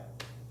death.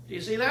 Do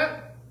you see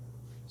that?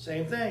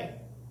 Same thing.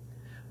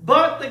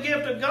 But the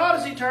gift of God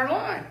is eternal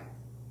life.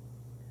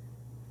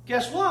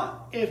 Guess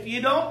what? If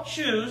you don't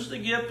choose the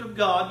gift of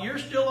God, you're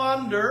still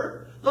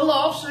under the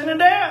law of sin and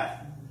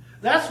death.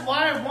 That's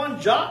why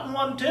one jot and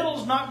one tittle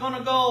is not going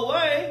to go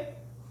away.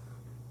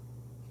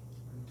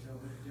 Until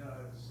it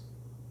does.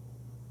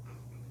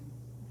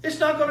 It's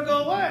not going to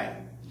go away.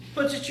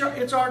 But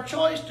it's our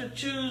choice to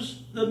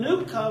choose the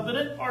new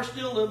covenant or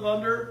still live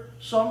under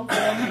some form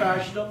and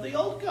fashion of the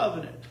old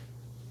covenant.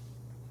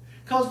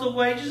 Because the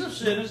wages of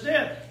sin is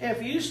death.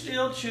 If you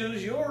still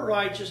choose your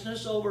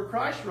righteousness over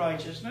Christ's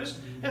righteousness,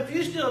 if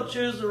you still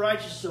choose the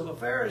righteousness of a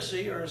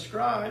Pharisee or a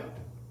scribe,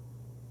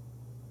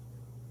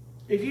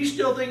 if you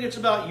still think it's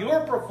about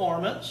your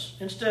performance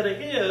instead of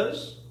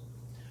his,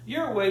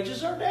 your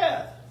wages are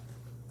death.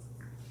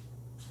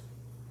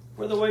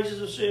 For the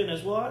wages of sin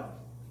is what?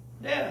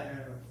 Death.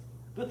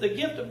 But the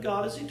gift of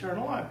God is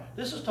eternal life.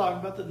 This is talking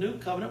about the new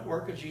covenant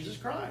work of Jesus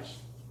Christ.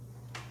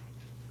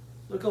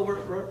 Look over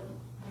at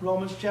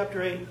Romans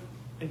chapter 8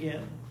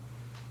 again.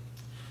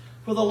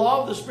 For the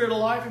law of the Spirit of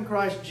life in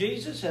Christ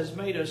Jesus has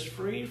made us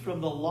free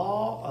from the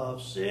law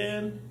of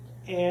sin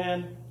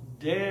and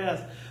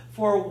death.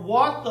 For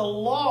what the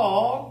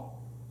law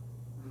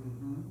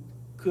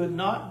could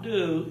not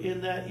do,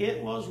 in that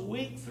it was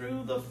weak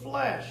through the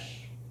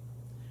flesh.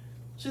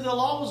 See, the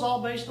law was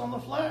all based on the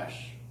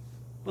flesh.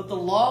 But the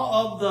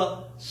law of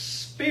the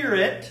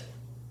Spirit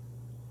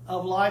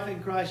of life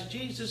in Christ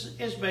Jesus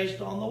is based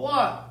on the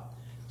what?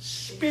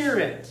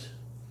 Spirit,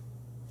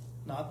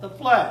 not the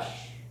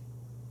flesh.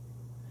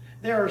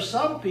 There are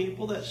some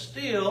people that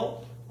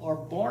still are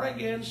born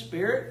again,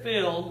 Spirit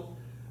filled,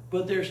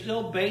 but they're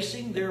still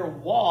basing their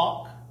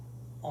walk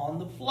on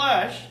the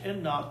flesh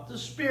and not the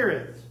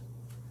Spirit.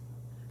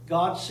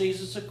 God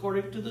sees us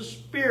according to the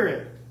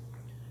Spirit.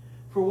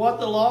 For what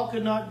the law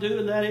could not do,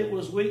 in that it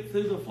was weak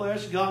through the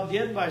flesh, God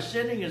did by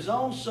sending His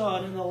own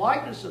Son in the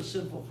likeness of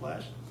sinful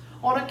flesh,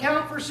 on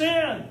account for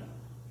sin.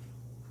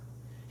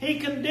 He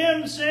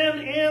condemned sin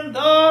in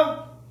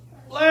the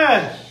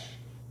flesh,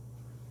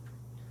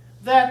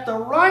 that the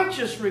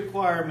righteous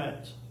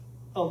requirement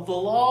of the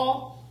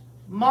law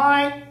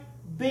might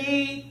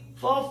be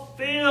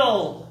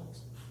fulfilled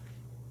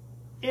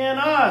in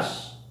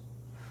us,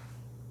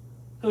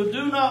 who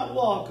do not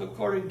walk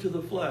according to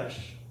the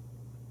flesh,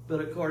 but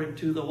according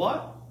to the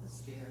what? The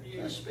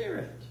Spirit. The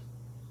Spirit.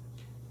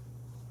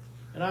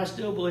 And I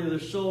still believe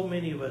there's so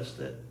many of us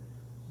that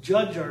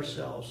judge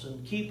ourselves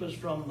and keep us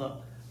from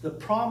the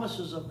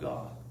promises of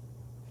God.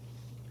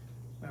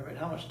 All right,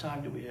 how much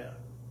time do we have?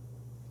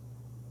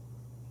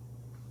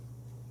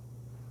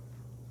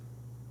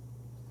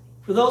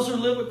 For those who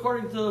live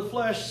according to the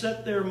flesh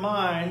set their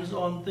minds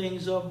on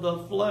things of the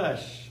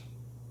flesh.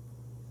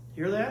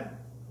 Hear that?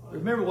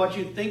 Remember, what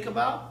you think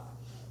about,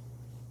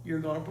 you're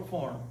going to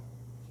perform.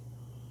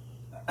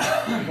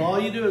 If all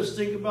you do is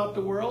think about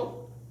the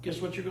world,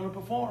 guess what you're going to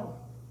perform?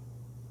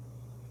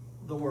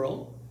 The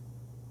world.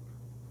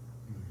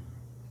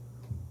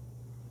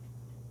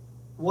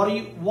 What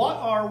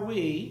are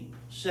we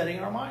setting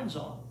our minds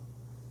on?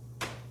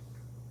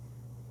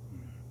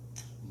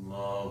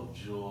 Love,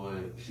 joy,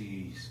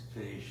 peace,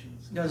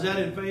 patience. Now, is that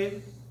in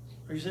faith?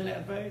 Are you saying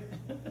that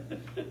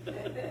in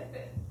faith?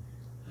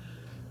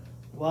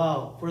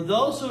 Wow. For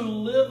those who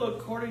live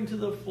according to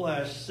the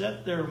flesh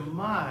set their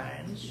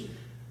minds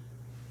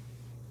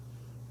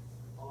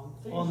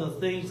on the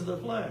things of the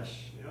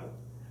flesh.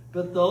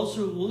 But those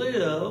who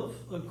live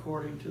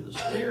according to the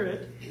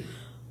Spirit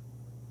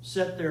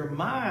set their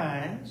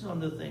minds on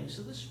the things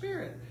of the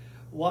Spirit.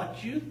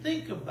 What you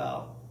think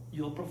about,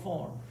 you'll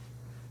perform.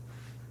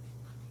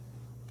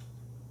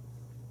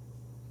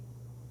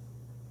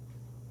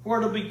 For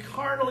to be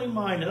carnally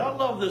minded. I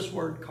love this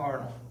word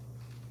carnal.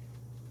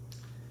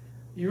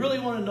 You really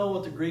want to know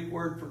what the Greek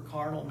word for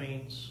carnal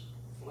means?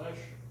 Flesh.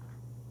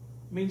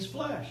 It means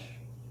flesh.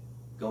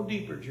 Go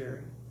deeper,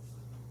 Jerry.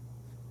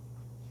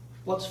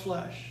 What's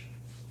flesh?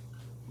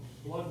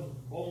 Blood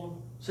and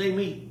bone. Say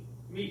meat.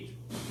 Meat.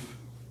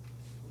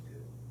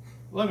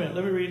 Wait a minute,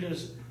 let me read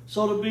this.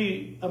 So to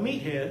be a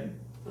meathead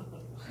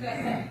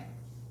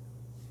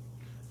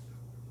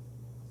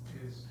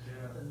Is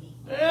death.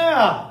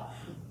 yeah,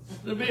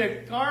 to be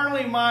a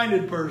carnally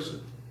minded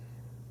person.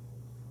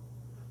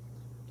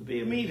 To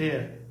be a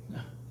meathead. Yeah.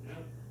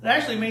 It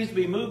actually means to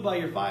be moved by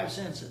your five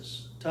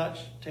senses. Touch,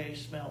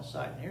 taste, smell,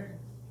 sight, and hearing.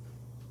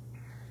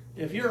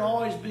 If you're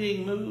always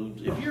being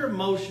moved, if your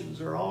emotions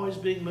are always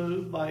being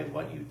moved by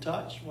what you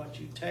touch,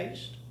 what you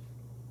taste,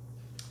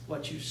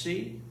 what you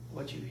see,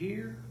 what you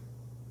hear,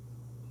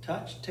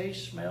 touch,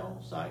 taste,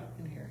 smell, sight,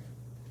 and hearing.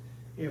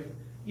 If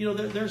you know,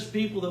 there's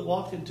people that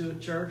walk into a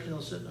church and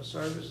they'll sit in a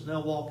service and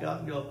they'll walk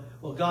out and go,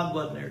 "Well, God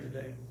wasn't there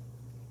today."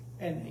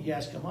 And you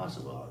ask them, I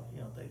said, "Well,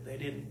 you know, they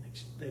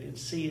didn't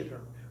see it,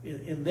 or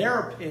in their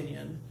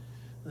opinion,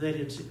 they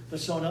didn't see it." But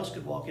someone else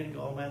could walk in and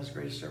go, "Oh man, it's the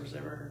greatest service I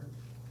ever heard."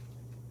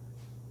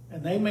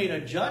 And they made a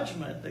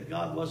judgment that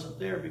God wasn't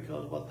there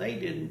because what they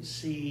didn't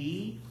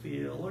see,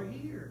 feel, or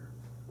hear.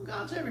 Well,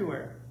 God's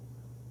everywhere.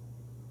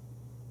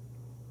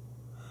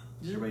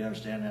 Does everybody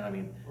understand that? I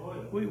mean, Oh,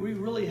 yeah. we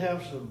really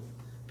have some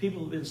people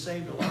who have been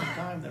saved a long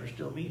time that are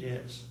still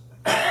meatheads.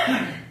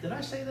 Did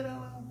I say that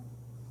out loud?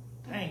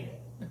 Dang it.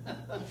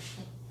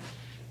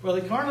 For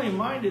the carnally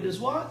minded is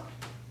what?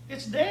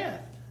 It's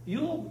death.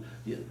 In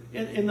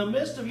the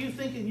midst of you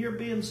thinking you're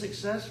being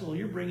successful,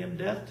 you're bringing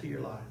death to your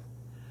life.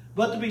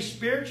 But to be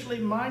spiritually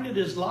minded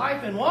is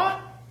life and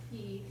what?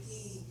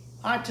 Peace.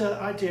 I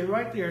tell you,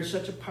 right there is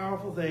such a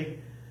powerful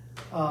thing.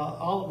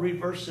 I'll read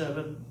verse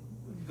 7,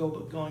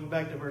 going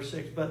back to verse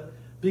 6. But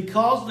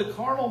because the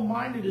carnal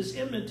minded is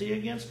enmity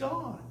against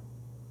God.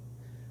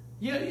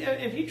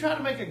 If you try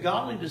to make a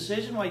godly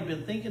decision while you've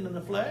been thinking in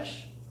the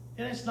flesh,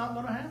 and it's not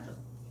going to happen.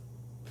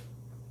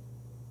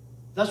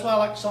 That's why I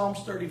like Psalms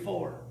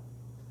 34.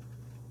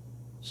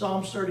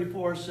 Psalms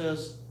 34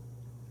 says,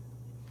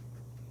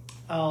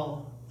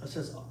 how's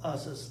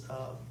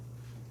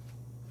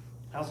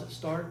it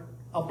start?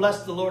 I'll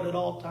bless the Lord at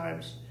all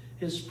times.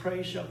 His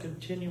praise shall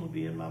continually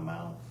be in my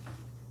mouth.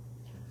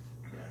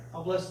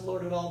 I'll bless the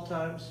Lord at all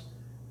times.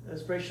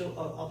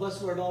 I'll bless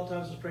the Lord at all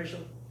times. His praise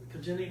shall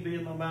continually be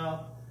in my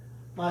mouth.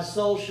 My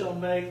soul shall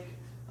make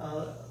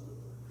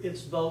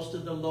its boast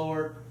in the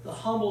Lord. The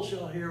humble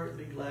shall hear it and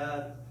be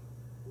glad.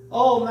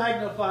 Oh,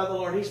 magnify the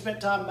Lord. He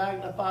spent time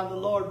magnifying the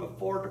Lord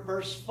before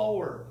verse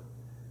 4.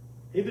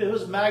 He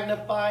was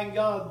magnifying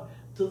God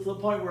to the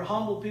point where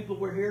humble people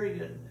were hearing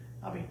it.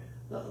 I mean,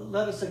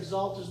 let us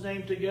exalt his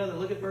name together.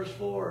 Look at verse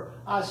 4.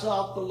 I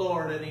sought the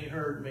Lord and he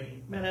heard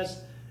me. Man,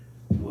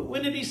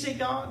 when did he see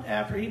God?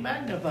 After he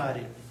magnified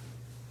him.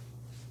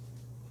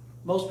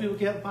 Most people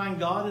can't find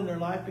God in their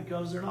life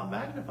because they're not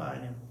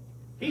magnifying him.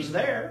 He's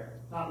there.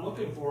 Not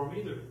looking for him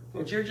either.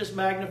 But you're just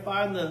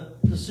magnifying the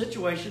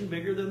situation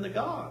bigger than the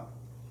God.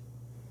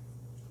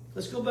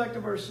 Let's go back to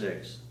verse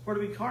 6. For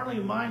to be carnally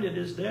minded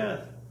is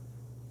death.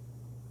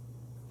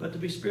 But to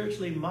be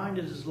spiritually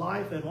minded is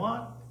life and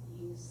what?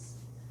 Use.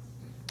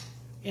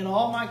 In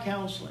all my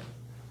counseling,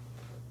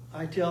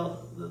 I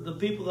tell the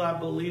people that I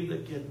believe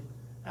that can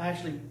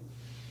actually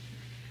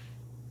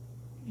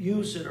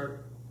use it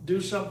or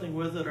do something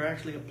with it or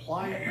actually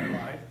apply it in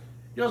their life.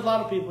 You know, there's a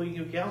lot of people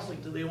you give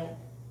counseling to, they won't.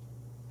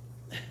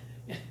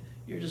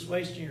 You're just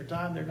wasting your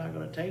time. They're not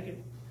going to take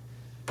it.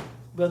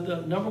 But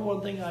the number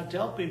one thing I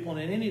tell people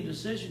in any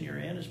decision you're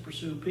in is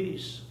pursue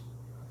peace.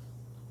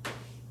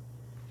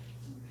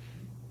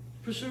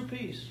 Pursue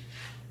peace.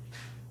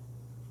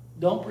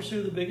 Don't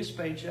pursue the biggest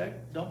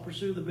paycheck. Don't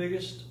pursue the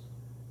biggest.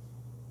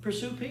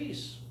 Pursue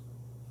peace.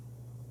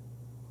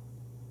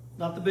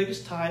 Not the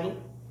biggest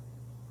title.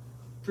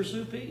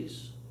 Pursue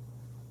peace.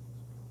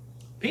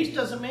 Peace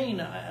doesn't mean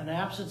an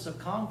absence of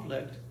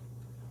conflict.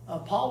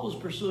 Paul was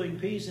pursuing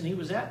peace and he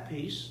was at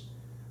peace,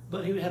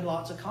 but he had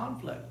lots of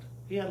conflict.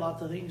 He had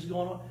lots of things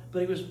going on,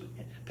 but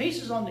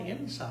peace is on the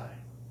inside.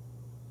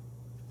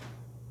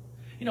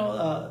 You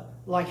know,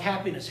 like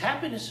happiness.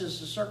 Happiness is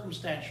a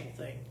circumstantial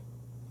thing.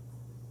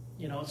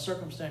 You know, it's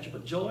circumstantial,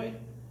 but joy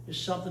is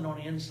something on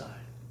the inside.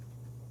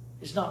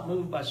 It's not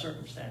moved by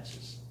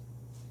circumstances.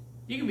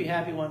 You can be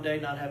happy one day,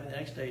 not happy the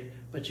next day,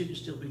 but you can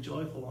still be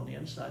joyful on the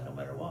inside no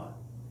matter what.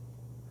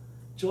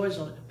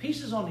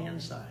 Peace is on the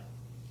inside.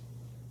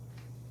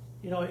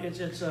 You know,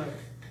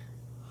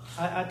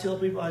 I tell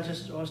people, I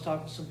was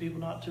talking to some people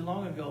not too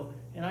long ago,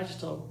 and I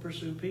just told them,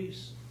 pursue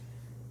peace.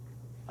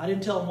 I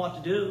didn't tell them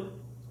what to do.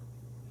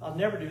 I'll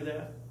never do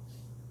that.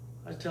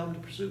 I tell them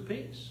to pursue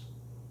peace.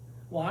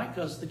 Why?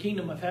 Because the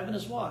kingdom of heaven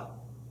is what?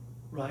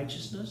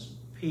 Righteousness,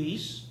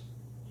 peace,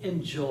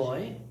 and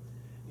joy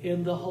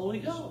in the Holy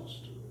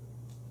Ghost.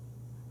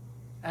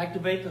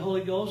 Activate the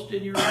Holy Ghost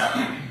in your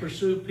life.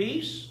 Pursue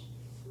peace.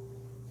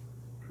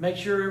 Make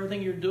sure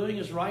everything you're doing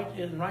is right,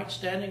 in right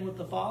standing with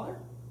the Father.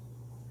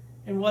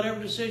 And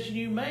whatever decision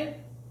you make,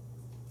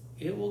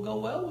 it will go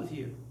well with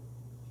you.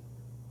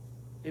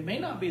 It may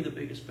not be the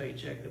biggest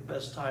paycheck, the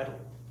best title,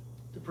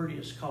 the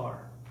prettiest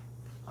car.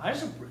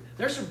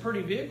 There's some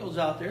pretty vehicles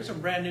out there,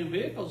 some brand new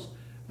vehicles.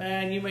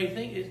 Man, you may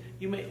think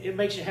it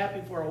makes you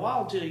happy for a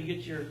while until you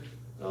get your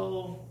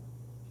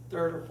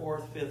third or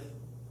fourth, fifth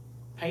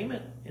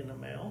payment in the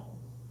mail.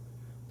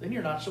 Then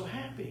you're not so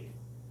happy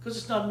because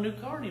it's not a new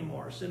car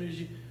anymore. As soon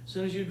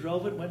as you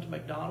drove it, went to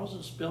McDonald's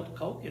and spilled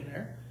Coke in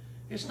there,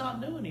 it's not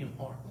new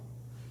anymore.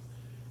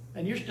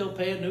 And you're still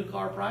paying new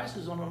car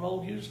prices on an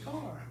old used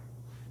car,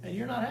 and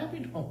you're not happy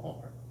no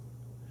more.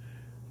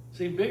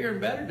 See, bigger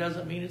and better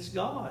doesn't mean it's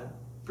God.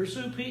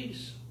 Pursue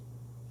peace.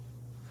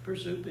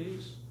 Pursue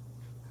peace.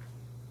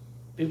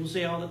 People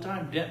say all the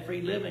time,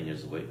 debt-free living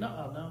is the way.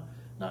 No.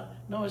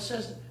 It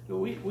says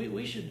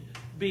we should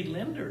be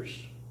lenders.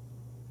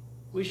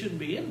 We shouldn't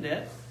be in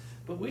debt,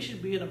 but we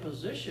should be in a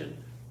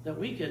position that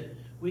we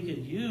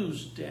could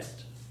use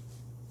debt.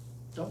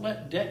 Don't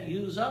let debt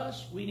use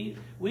us. We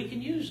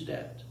can use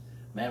debt.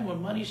 Man,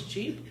 when money's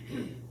cheap,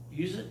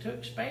 use it to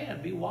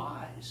expand. Be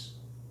wise.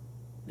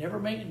 Never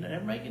make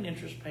an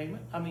interest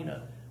payment.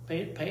 Pay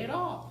it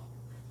off.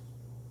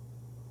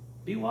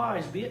 Be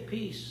wise. Be at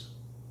peace.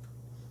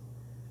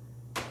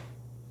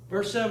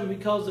 Verse 7,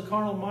 because the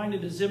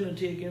carnal-minded is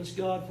enmity against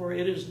God, for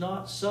it is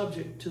not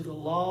subject to the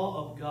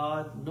law of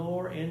God,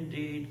 nor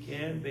indeed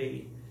can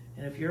be.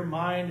 And if your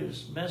mind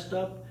is messed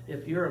up,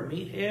 if you're a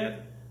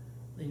meathead,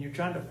 then you're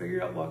trying to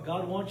figure out what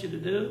God wants you to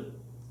do.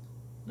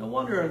 No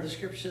wonder the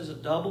scripture says a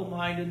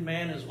double-minded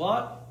man is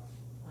what?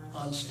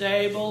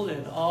 Unstable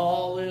in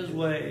all his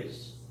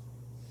ways.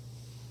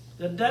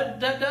 That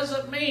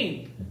doesn't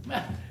mean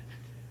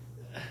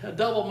a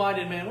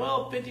double-minded man,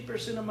 well,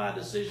 50% of my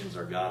decisions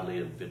are godly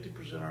and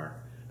 50% aren't.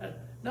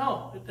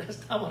 No,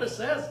 that's not what it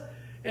says.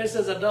 It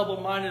says a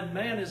double-minded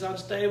man is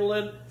unstable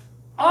in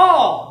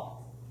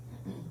all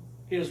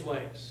his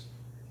ways.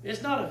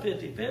 It's not a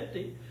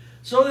 50-50.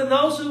 So then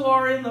those who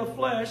are in the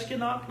flesh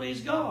cannot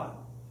please God.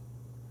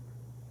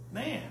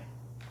 Man.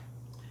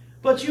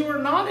 But you are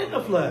not in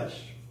the flesh.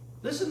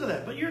 Listen to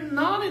that. But you're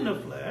not in the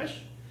flesh,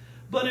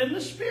 but in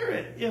the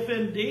Spirit, if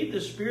indeed the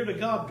Spirit of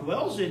God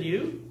dwells in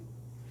you.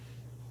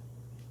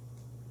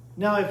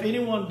 Now, if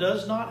anyone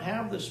does not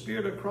have the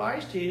Spirit of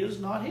Christ, he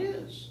is not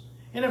his.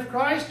 And if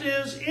Christ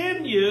is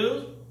in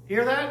you,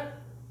 hear that?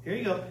 Here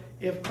you go.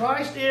 If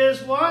Christ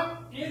is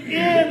what?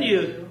 In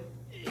you.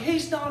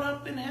 He's not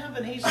up in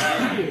heaven. He's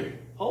in you.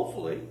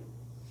 Hopefully.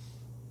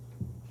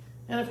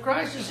 And if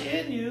Christ is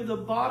in you, the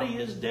body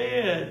is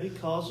dead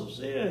because of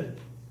sin.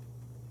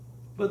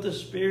 But the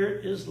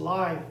Spirit is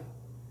life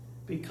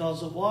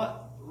because of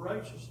what?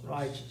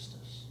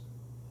 Righteousness.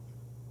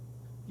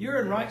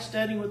 You're in right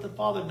standing with the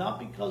Father not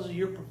because of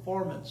your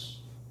performance.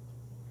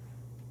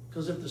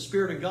 Because if the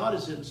Spirit of God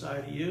is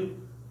inside of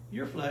you,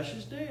 your flesh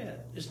is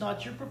dead. It's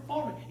not your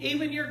performance.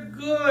 Even your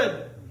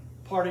good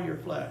part of your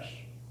flesh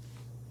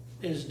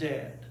is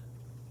dead.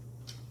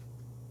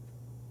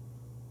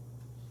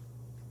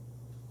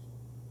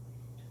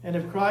 And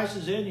if Christ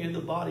is in you, the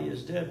body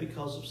is dead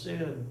because of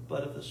sin.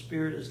 But if the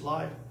Spirit is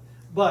life,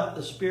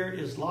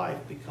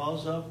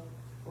 because of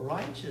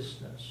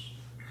righteousness.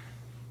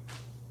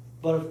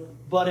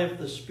 But if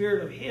the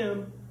Spirit of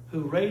Him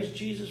who raised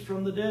Jesus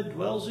from the dead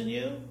dwells in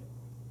you,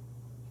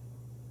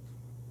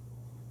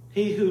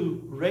 He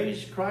who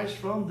raised Christ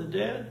from the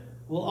dead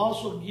will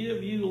also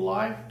give you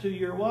life to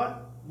your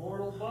what?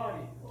 Mortal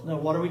body. Now,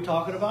 what are we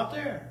talking about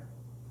there?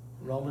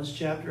 Romans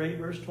chapter 8,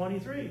 verse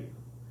 23.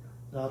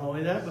 Not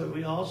only that, but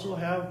we also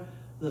have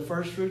the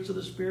first fruits of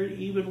the Spirit,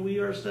 even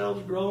we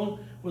ourselves grown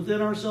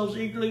within ourselves,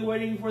 eagerly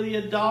waiting for the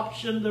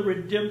adoption, the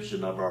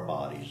redemption of our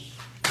bodies.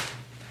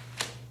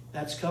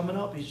 That's coming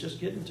up. He's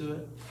just getting to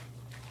it.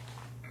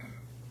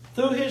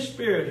 Through His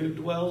Spirit who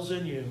dwells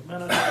in you.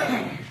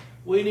 Man,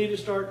 we need to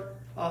start.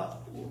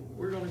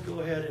 We're going to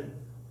go ahead and...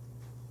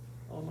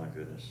 Oh, my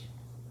goodness.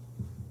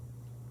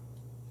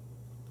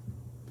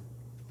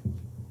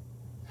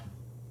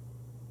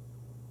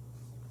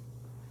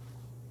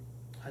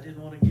 I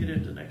didn't want to get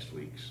into next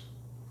week's.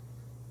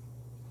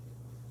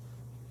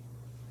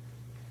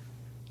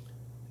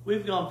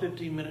 We've gone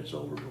 15 minutes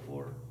over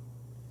before.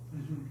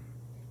 Mm-hmm.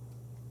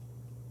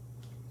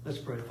 Let's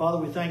pray. Father,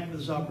 we thank you for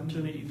this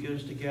opportunity you've given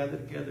us to gather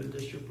together in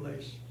this your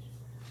place.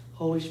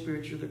 Holy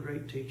Spirit, you're the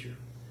great teacher.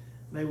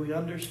 May we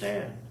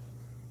understand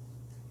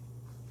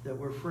that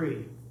we're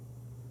free.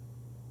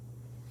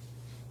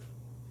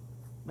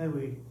 May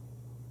we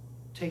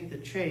take the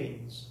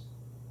chains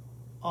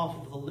off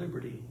of the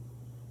liberty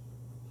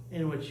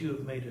in which you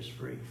have made us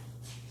free.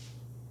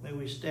 May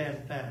we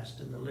stand fast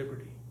in the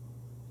liberty.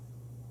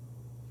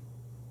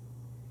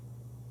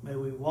 May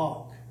we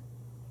walk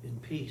in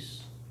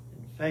peace,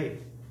 in faith,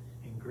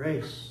 in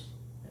grace,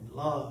 in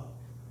love.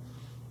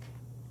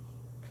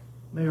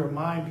 May our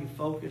mind be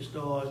focused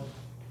on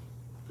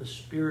the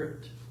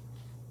Spirit.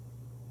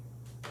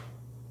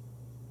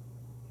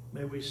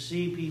 May we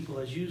see people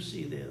as you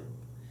see them.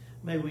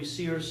 May we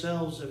see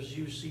ourselves as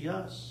you see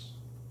us.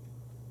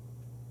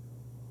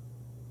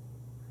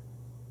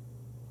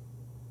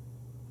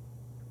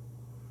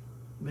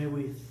 May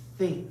we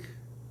think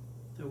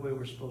the way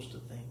we're supposed to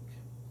think.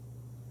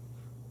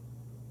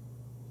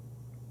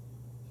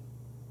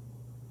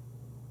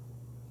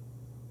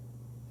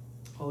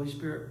 Holy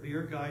Spirit, be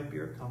our guide, be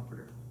our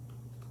comforter.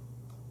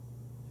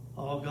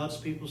 All God's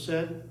people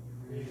said,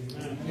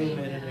 Amen.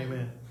 amen and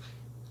amen.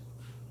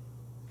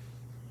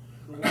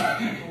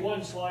 The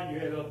one slide you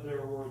had up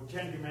there were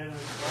 10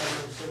 Commandments,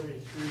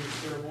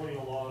 573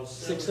 ceremonial laws,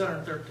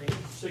 613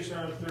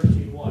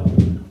 613 what?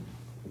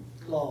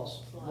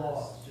 laws.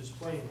 Laws, just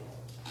plain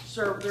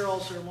laws. They're all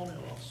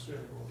ceremonial laws.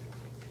 Ceremonial.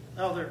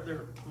 Oh,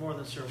 they're more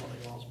than ceremonial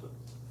laws, but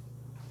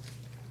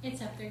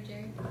It's up there,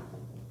 Jerry.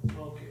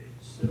 Okay,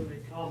 70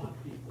 common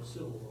people,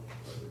 civil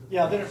laws.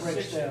 yeah, then it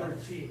breaks down.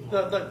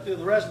 613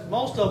 The rest,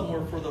 most of them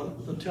were for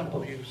the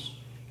temple use.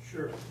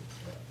 Sure.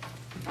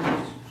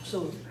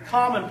 So the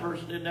common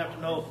person didn't have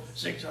to know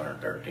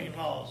 613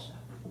 laws.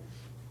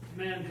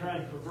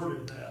 Mankind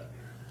perverted that.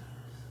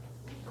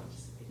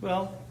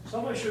 Well,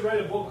 Somebody should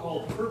write a book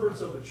called Perverts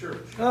of the Church.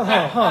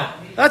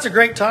 that's a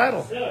great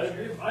title. Yeah,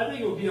 I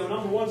think it would be a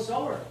 #1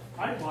 seller.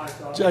 I'd buy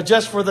it.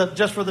 Just for the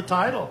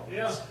title.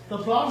 Yeah, The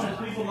problem is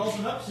people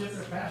open up see if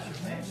their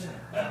pastor's name's in it.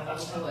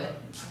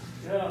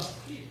 yeah.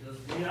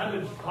 I mean, I've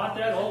been caught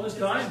that all this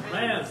time.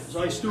 Man, was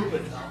I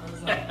stupid.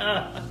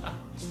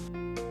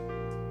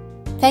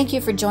 Thank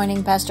you for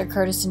joining Pastor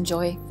Curtis and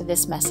Joy for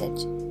this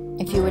message.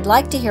 If you would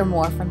like to hear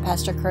more from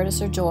Pastor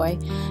Curtis or Joy,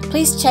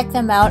 please check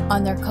them out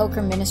on their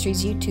Coker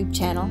Ministries YouTube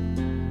channel.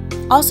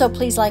 Also,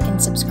 please like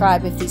and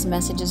subscribe if these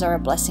messages are a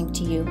blessing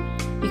to you.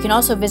 You can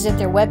also visit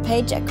their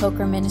webpage at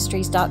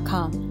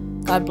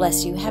cokerministries.com. God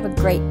bless you. Have a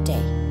great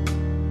day.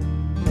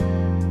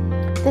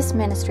 This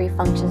ministry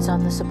functions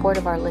on the support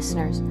of our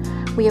listeners.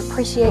 We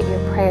appreciate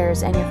your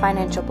prayers and your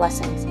financial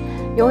blessings.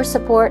 Your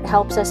support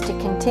helps us to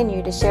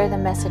continue to share the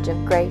message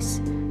of grace,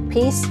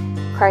 peace,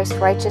 Christ's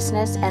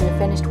righteousness, and the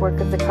finished work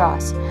of the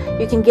cross.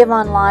 You can give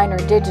online or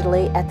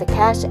digitally at the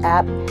Cash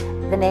App.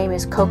 The name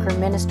is Coker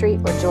Ministry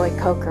or Joy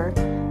Coker.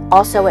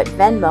 Also at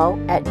Venmo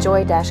at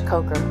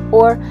Joy-Coker.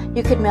 Or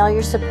you could mail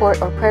your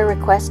support or prayer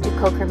request to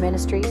Coker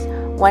Ministries,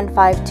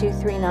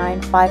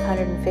 15239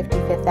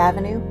 555th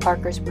Avenue,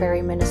 Parkers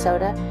Prairie,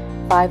 Minnesota,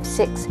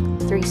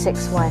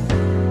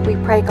 56361. We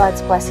pray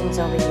God's blessings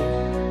over you.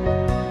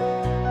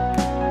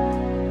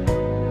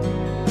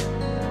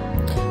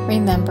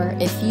 Remember,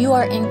 if you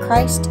are in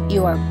Christ,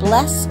 you are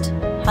blessed,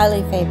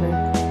 highly favored,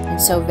 and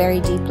so very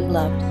deeply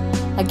loved.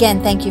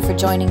 Again, thank you for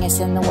joining us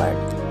in the Word.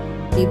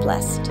 Be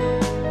blessed.